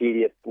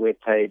Wikipedia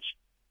webpage,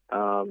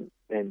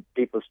 and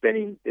people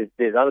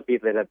there's other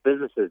people that have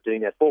businesses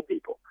doing that for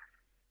people.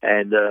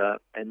 And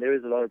there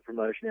is a lot of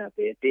promotion out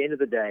there. At the end of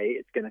the day,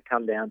 it's going to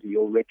come down to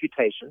your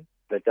reputation.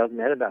 But it doesn't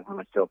matter about how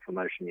much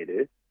self-promotion you do.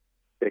 It's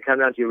going to come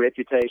down to your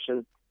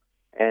reputation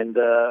and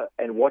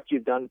what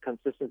you've done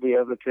consistently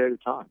over a period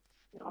of time.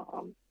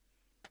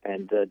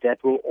 That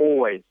will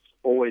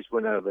always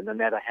win over, no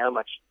matter how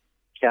much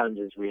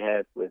challenges we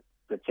have with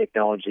the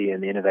technology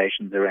and the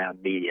innovations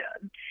around media.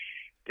 And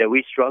that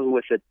we struggle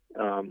with it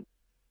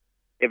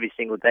every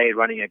single day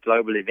running a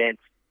global event,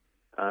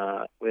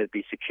 whether it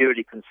be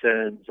security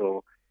concerns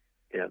or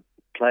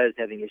players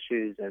having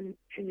issues, and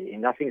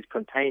nothing's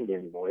contained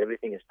anymore.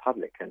 Everything is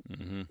public, and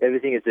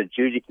everything is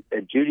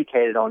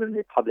adjudicated on in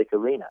the public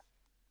arena,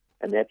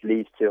 and that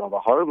leads to the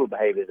horrible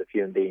behaviors of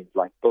human beings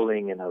like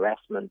bullying and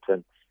harassment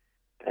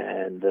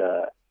and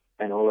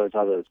all those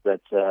others.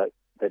 But I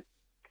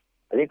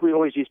think we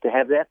always used to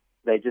have that.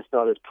 They're just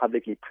not as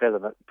publicly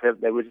prevalent.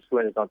 They were just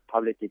weren't as not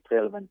publicly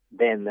prevalent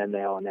then than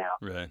they are now.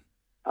 Right.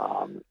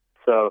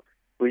 So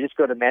we just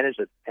got to manage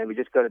it, and we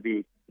just got to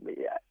be,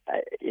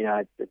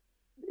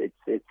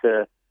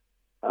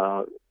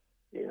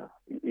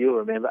 you'll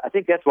remember. I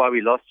think that's why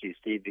we lost you,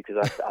 Steve, because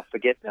I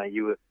forget now.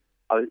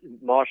 I was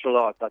martial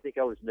arts. I think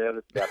I was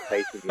nervous about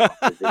facing you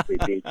if we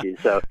beat you.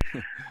 So,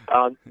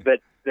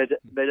 but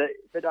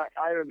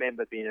I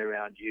remember being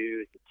around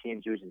you. The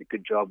team doing a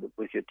good job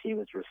with your team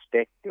with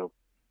respect.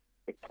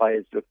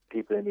 Players looked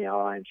people in the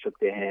eye and shook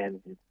their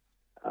hands,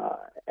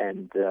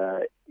 and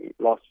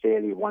lost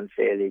fairly, won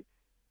fairly,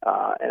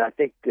 and I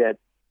think that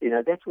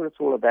that's what it's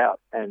all about,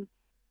 and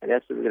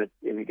that's what we're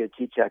going to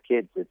teach our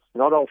kids. It's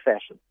not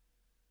old-fashioned.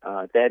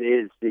 That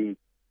is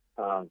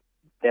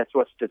that's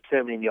what's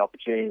determining the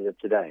opportunities of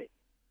today.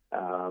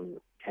 No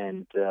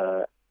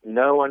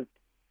one, as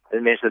I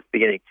mentioned at the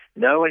beginning,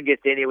 no one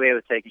gets anywhere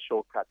with taking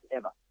shortcuts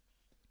ever.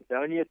 It's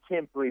only a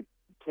temporary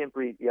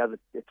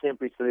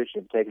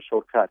solution to take a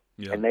shortcut,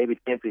 and maybe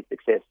temporary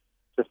success.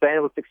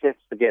 Sustainable success,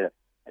 forget it.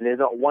 And there's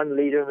not one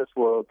leader in this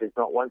world, there's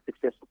not one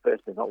successful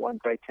person, there's not one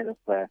great tennis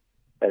player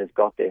that has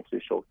got there through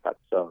shortcuts.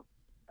 So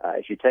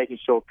if you're taking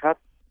shortcuts,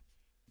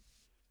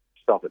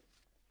 stop it.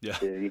 Yeah.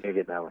 You're going to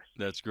get nowhere.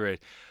 That's great.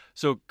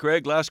 So,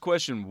 Craig, last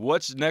question.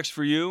 What's next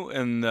for you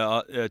and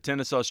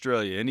Tennis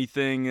Australia?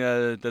 Anything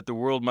that the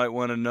world might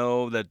want to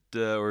know that,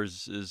 or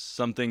is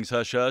some things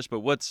hush-hush, but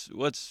what's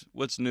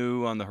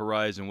new on the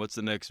horizon? What's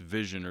the next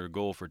vision or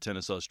goal for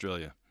Tennis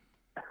Australia?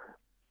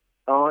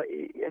 Oh,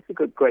 that's a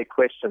great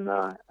question.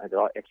 I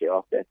actually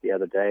asked that the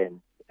other day,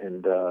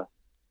 and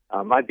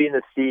I've been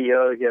the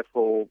CEO here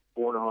for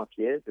 4.5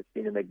 years. It's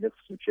been a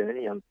magnificent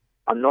journey. I'm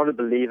not a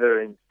believer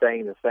in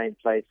staying in the same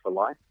place for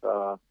life.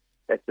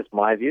 That's just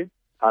my view.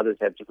 Others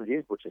have different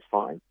views, which is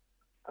fine.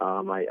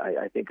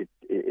 I think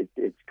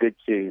it's good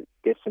to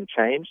get some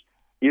change.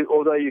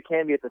 Although you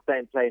can be at the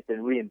same place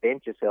and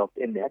reinvent yourself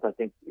in that, I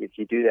think if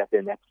you do that,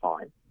 then that's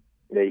fine.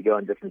 You go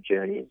on different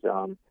journeys.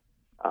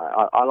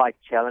 I like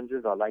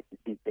challenges. I like to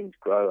see things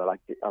grow. I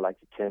like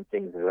to turn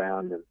things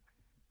around, and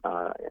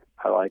I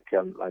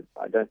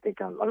don't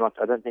think I'm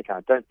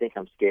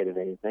scared of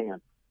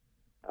anything.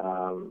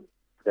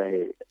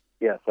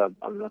 So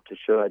I'm not too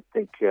sure. I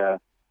think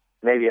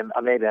maybe I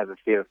have a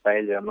fear of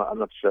failure. I'm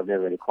not sure. I've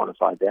never really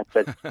quantified that.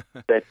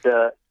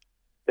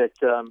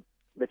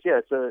 But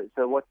yeah. So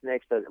what's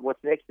next?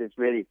 What's next is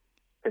really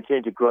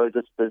continue to grow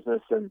this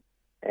business and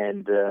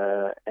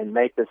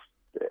make this.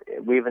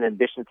 We have an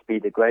ambition to be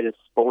the greatest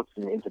sports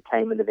and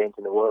entertainment event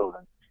in the world.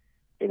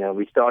 And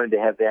we're starting to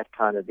have that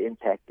kind of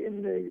impact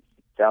in the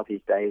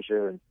Southeast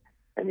Asia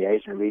and the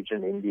Asian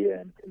region,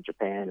 India and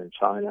Japan and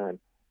China,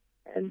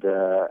 and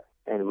we're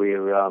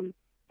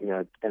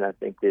and I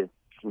think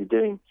we're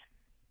doing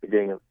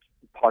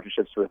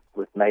partnerships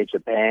with major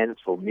bands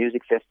for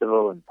music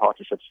festival, and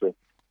partnerships with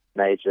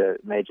major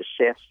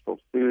chefs for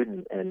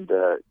food, and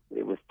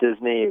with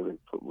Disney, with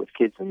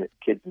kids and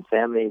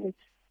families. And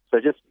so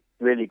just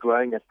really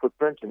growing that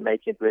footprint and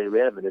making it really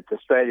relevant. It's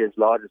Australia's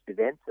largest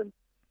event, and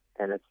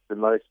it's the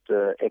most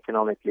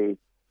economically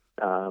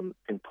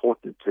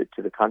important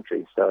to the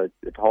country. So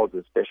it holds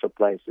a special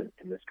place in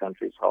this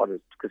country. It's hard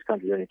because this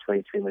country is only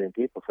 23 million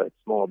people, so it's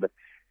small. But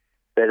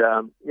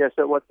so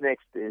what's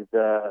next is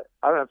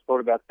I've thought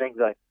about things.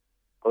 I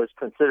was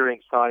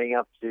considering signing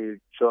up to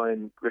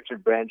join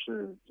Richard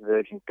Branson's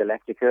Virgin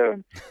Galactica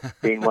and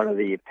being one of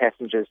the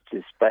passengers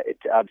to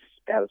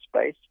outer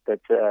space,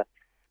 but I'm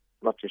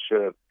not too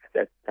sure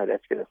how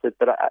that's going to sit.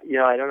 But I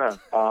don't know.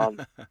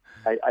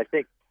 I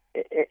think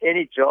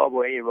any job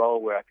or any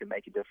role where I can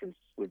make a difference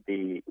would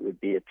be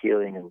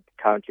appealing. And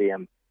currently,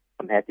 I'm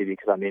happy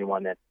because I'm in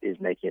one that is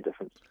making a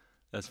difference.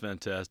 That's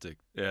fantastic.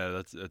 Yeah,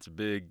 that's a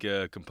big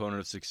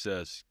component of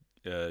success.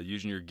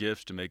 Using your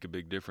gifts to make a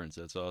big difference.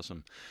 That's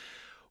awesome.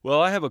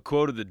 Well, I have a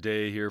quote of the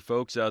day here,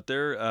 folks out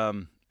there.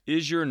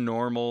 Is your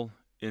normal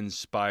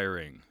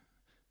inspiring?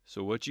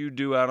 So what you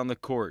do out on the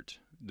court,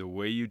 the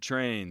way you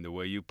train, the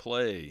way you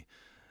play,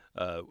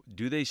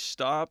 do they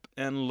stop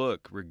and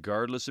look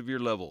regardless of your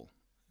level?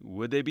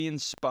 Would they be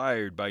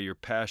inspired by your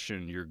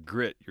passion, your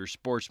grit, your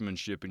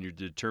sportsmanship, and your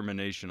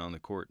determination on the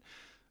court?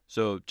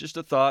 So just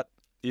a thought,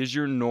 is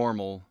your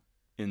normal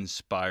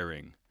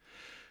inspiring?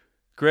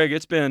 Craig,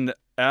 it's been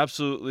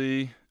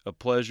absolutely a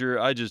pleasure.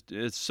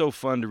 It's so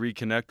fun to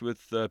reconnect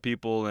with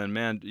people, and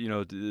man,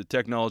 the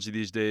technology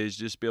these days,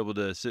 just be able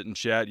to sit and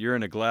chat. You're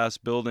in a glass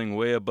building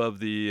way above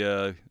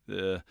the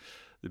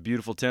the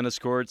beautiful tennis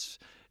courts,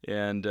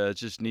 and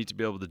it's just neat to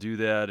be able to do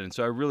that. And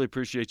so I really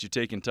appreciate you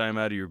taking time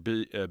out of your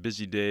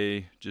busy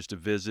day just to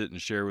visit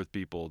and share with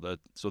people.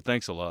 So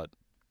thanks a lot.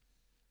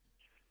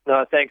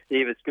 No, thanks,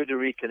 Steve. It's good to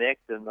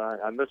reconnect, and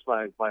I miss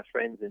my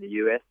friends in the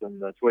U.S., and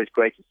it's always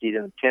great to see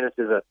them. Tennis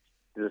is a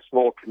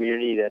small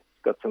community that's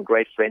got some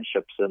great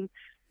friendships, and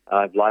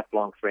I have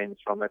lifelong friends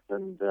from it,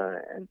 and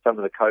some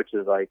of the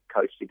coaches I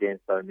coached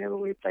against. I remember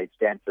we played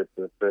Stanford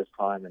for the first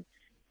time, and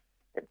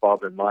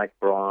Bob and Mike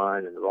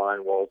Bryan and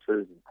Ryan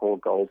Walters and Paul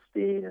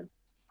Goldstein, and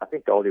I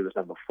think Goldie was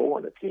number 4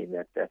 on the team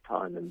at that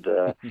time, and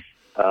those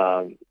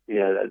are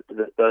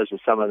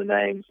some of the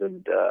names,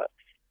 and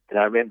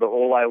I remember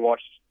all I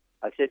watched.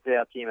 I said to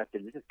our team, I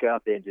said, let's just go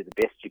out there and do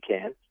the best you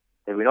can.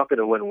 And we're not going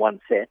to win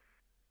one set,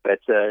 but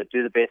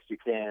do the best you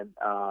can.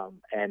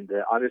 And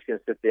I'm just going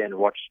to sit there and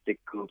watch Dick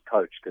Gould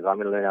coach, because I'm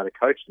going to learn how to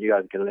coach, and you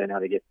guys are going to learn how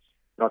to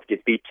not to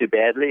get beat too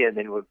badly, and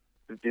then we'll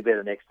do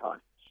better next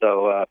time.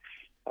 So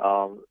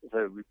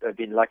I've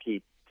been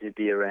lucky to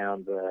be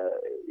around,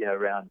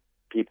 around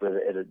people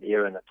at an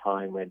era and a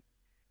time when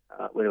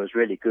it was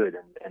really good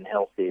and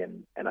healthy,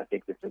 and I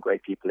think there's some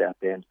great people out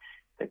there.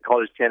 And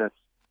college tennis,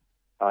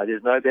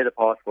 there's no better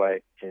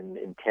pathway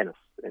in tennis,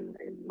 in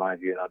my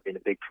view, and I've been a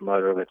big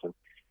promoter of it. And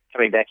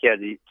coming back here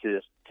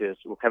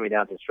coming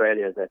down to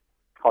Australia, that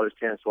college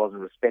tennis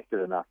wasn't respected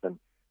enough, and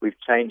we've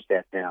changed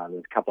that now.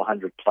 There's a couple of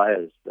hundred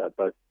players,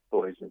 both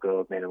boys and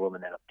girls, men and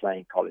women, that are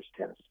playing college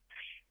tennis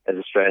as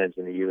Australians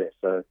in the US.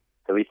 So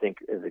we think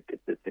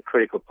it's a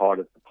critical part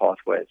of the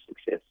pathway of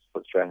success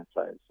for Australian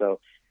players. So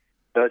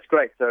it's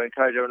great. So I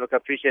encourage everyone, look, I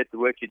appreciate the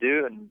work you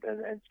do, and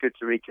it's good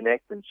to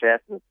reconnect and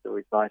chat, and it's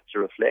always nice to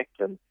reflect,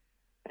 and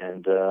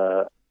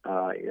you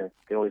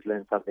can always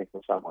learn something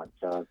from someone.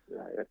 So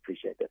I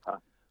appreciate that time.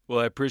 Well,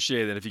 I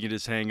appreciate that. If you can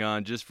just hang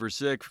on just for a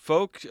sec.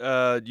 Folks,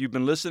 you've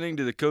been listening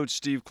to the Coach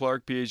Steve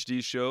Clark,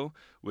 PhD show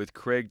with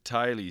Craig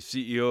Tiley,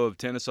 CEO of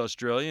Tennis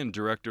Australia and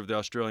Director of the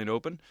Australian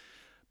Open.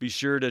 Be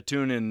sure to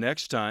tune in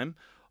next time.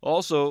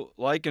 Also,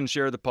 like and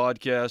share the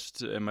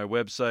podcast and my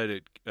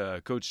website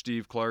at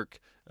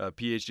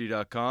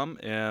CoachSteveClarkPhD.com.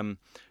 And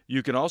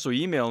you can also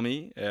email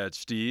me at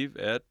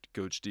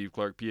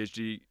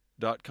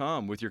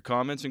steve@CoachSteveClarkPhD.com with your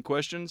comments and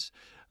questions.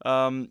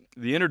 The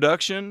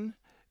introduction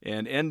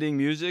and ending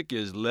music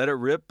is Let It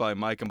Rip by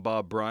Mike and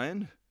Bob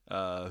Bryan,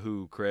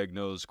 who Craig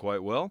knows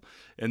quite well.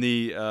 And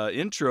the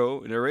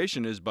intro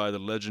narration is by the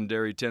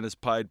legendary tennis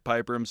Pied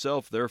Piper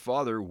himself, their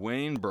father,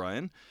 Wayne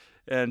Bryan.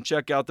 And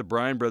check out the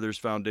Bryan Brothers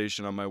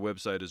Foundation on my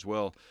website as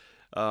well.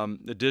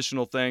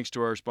 Additional thanks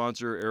to our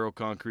sponsor, Aero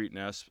Concrete and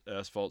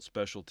Asphalt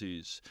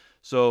Specialties.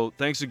 So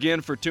thanks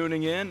again for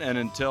tuning in, and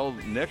until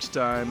next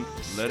time,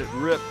 let it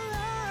rip.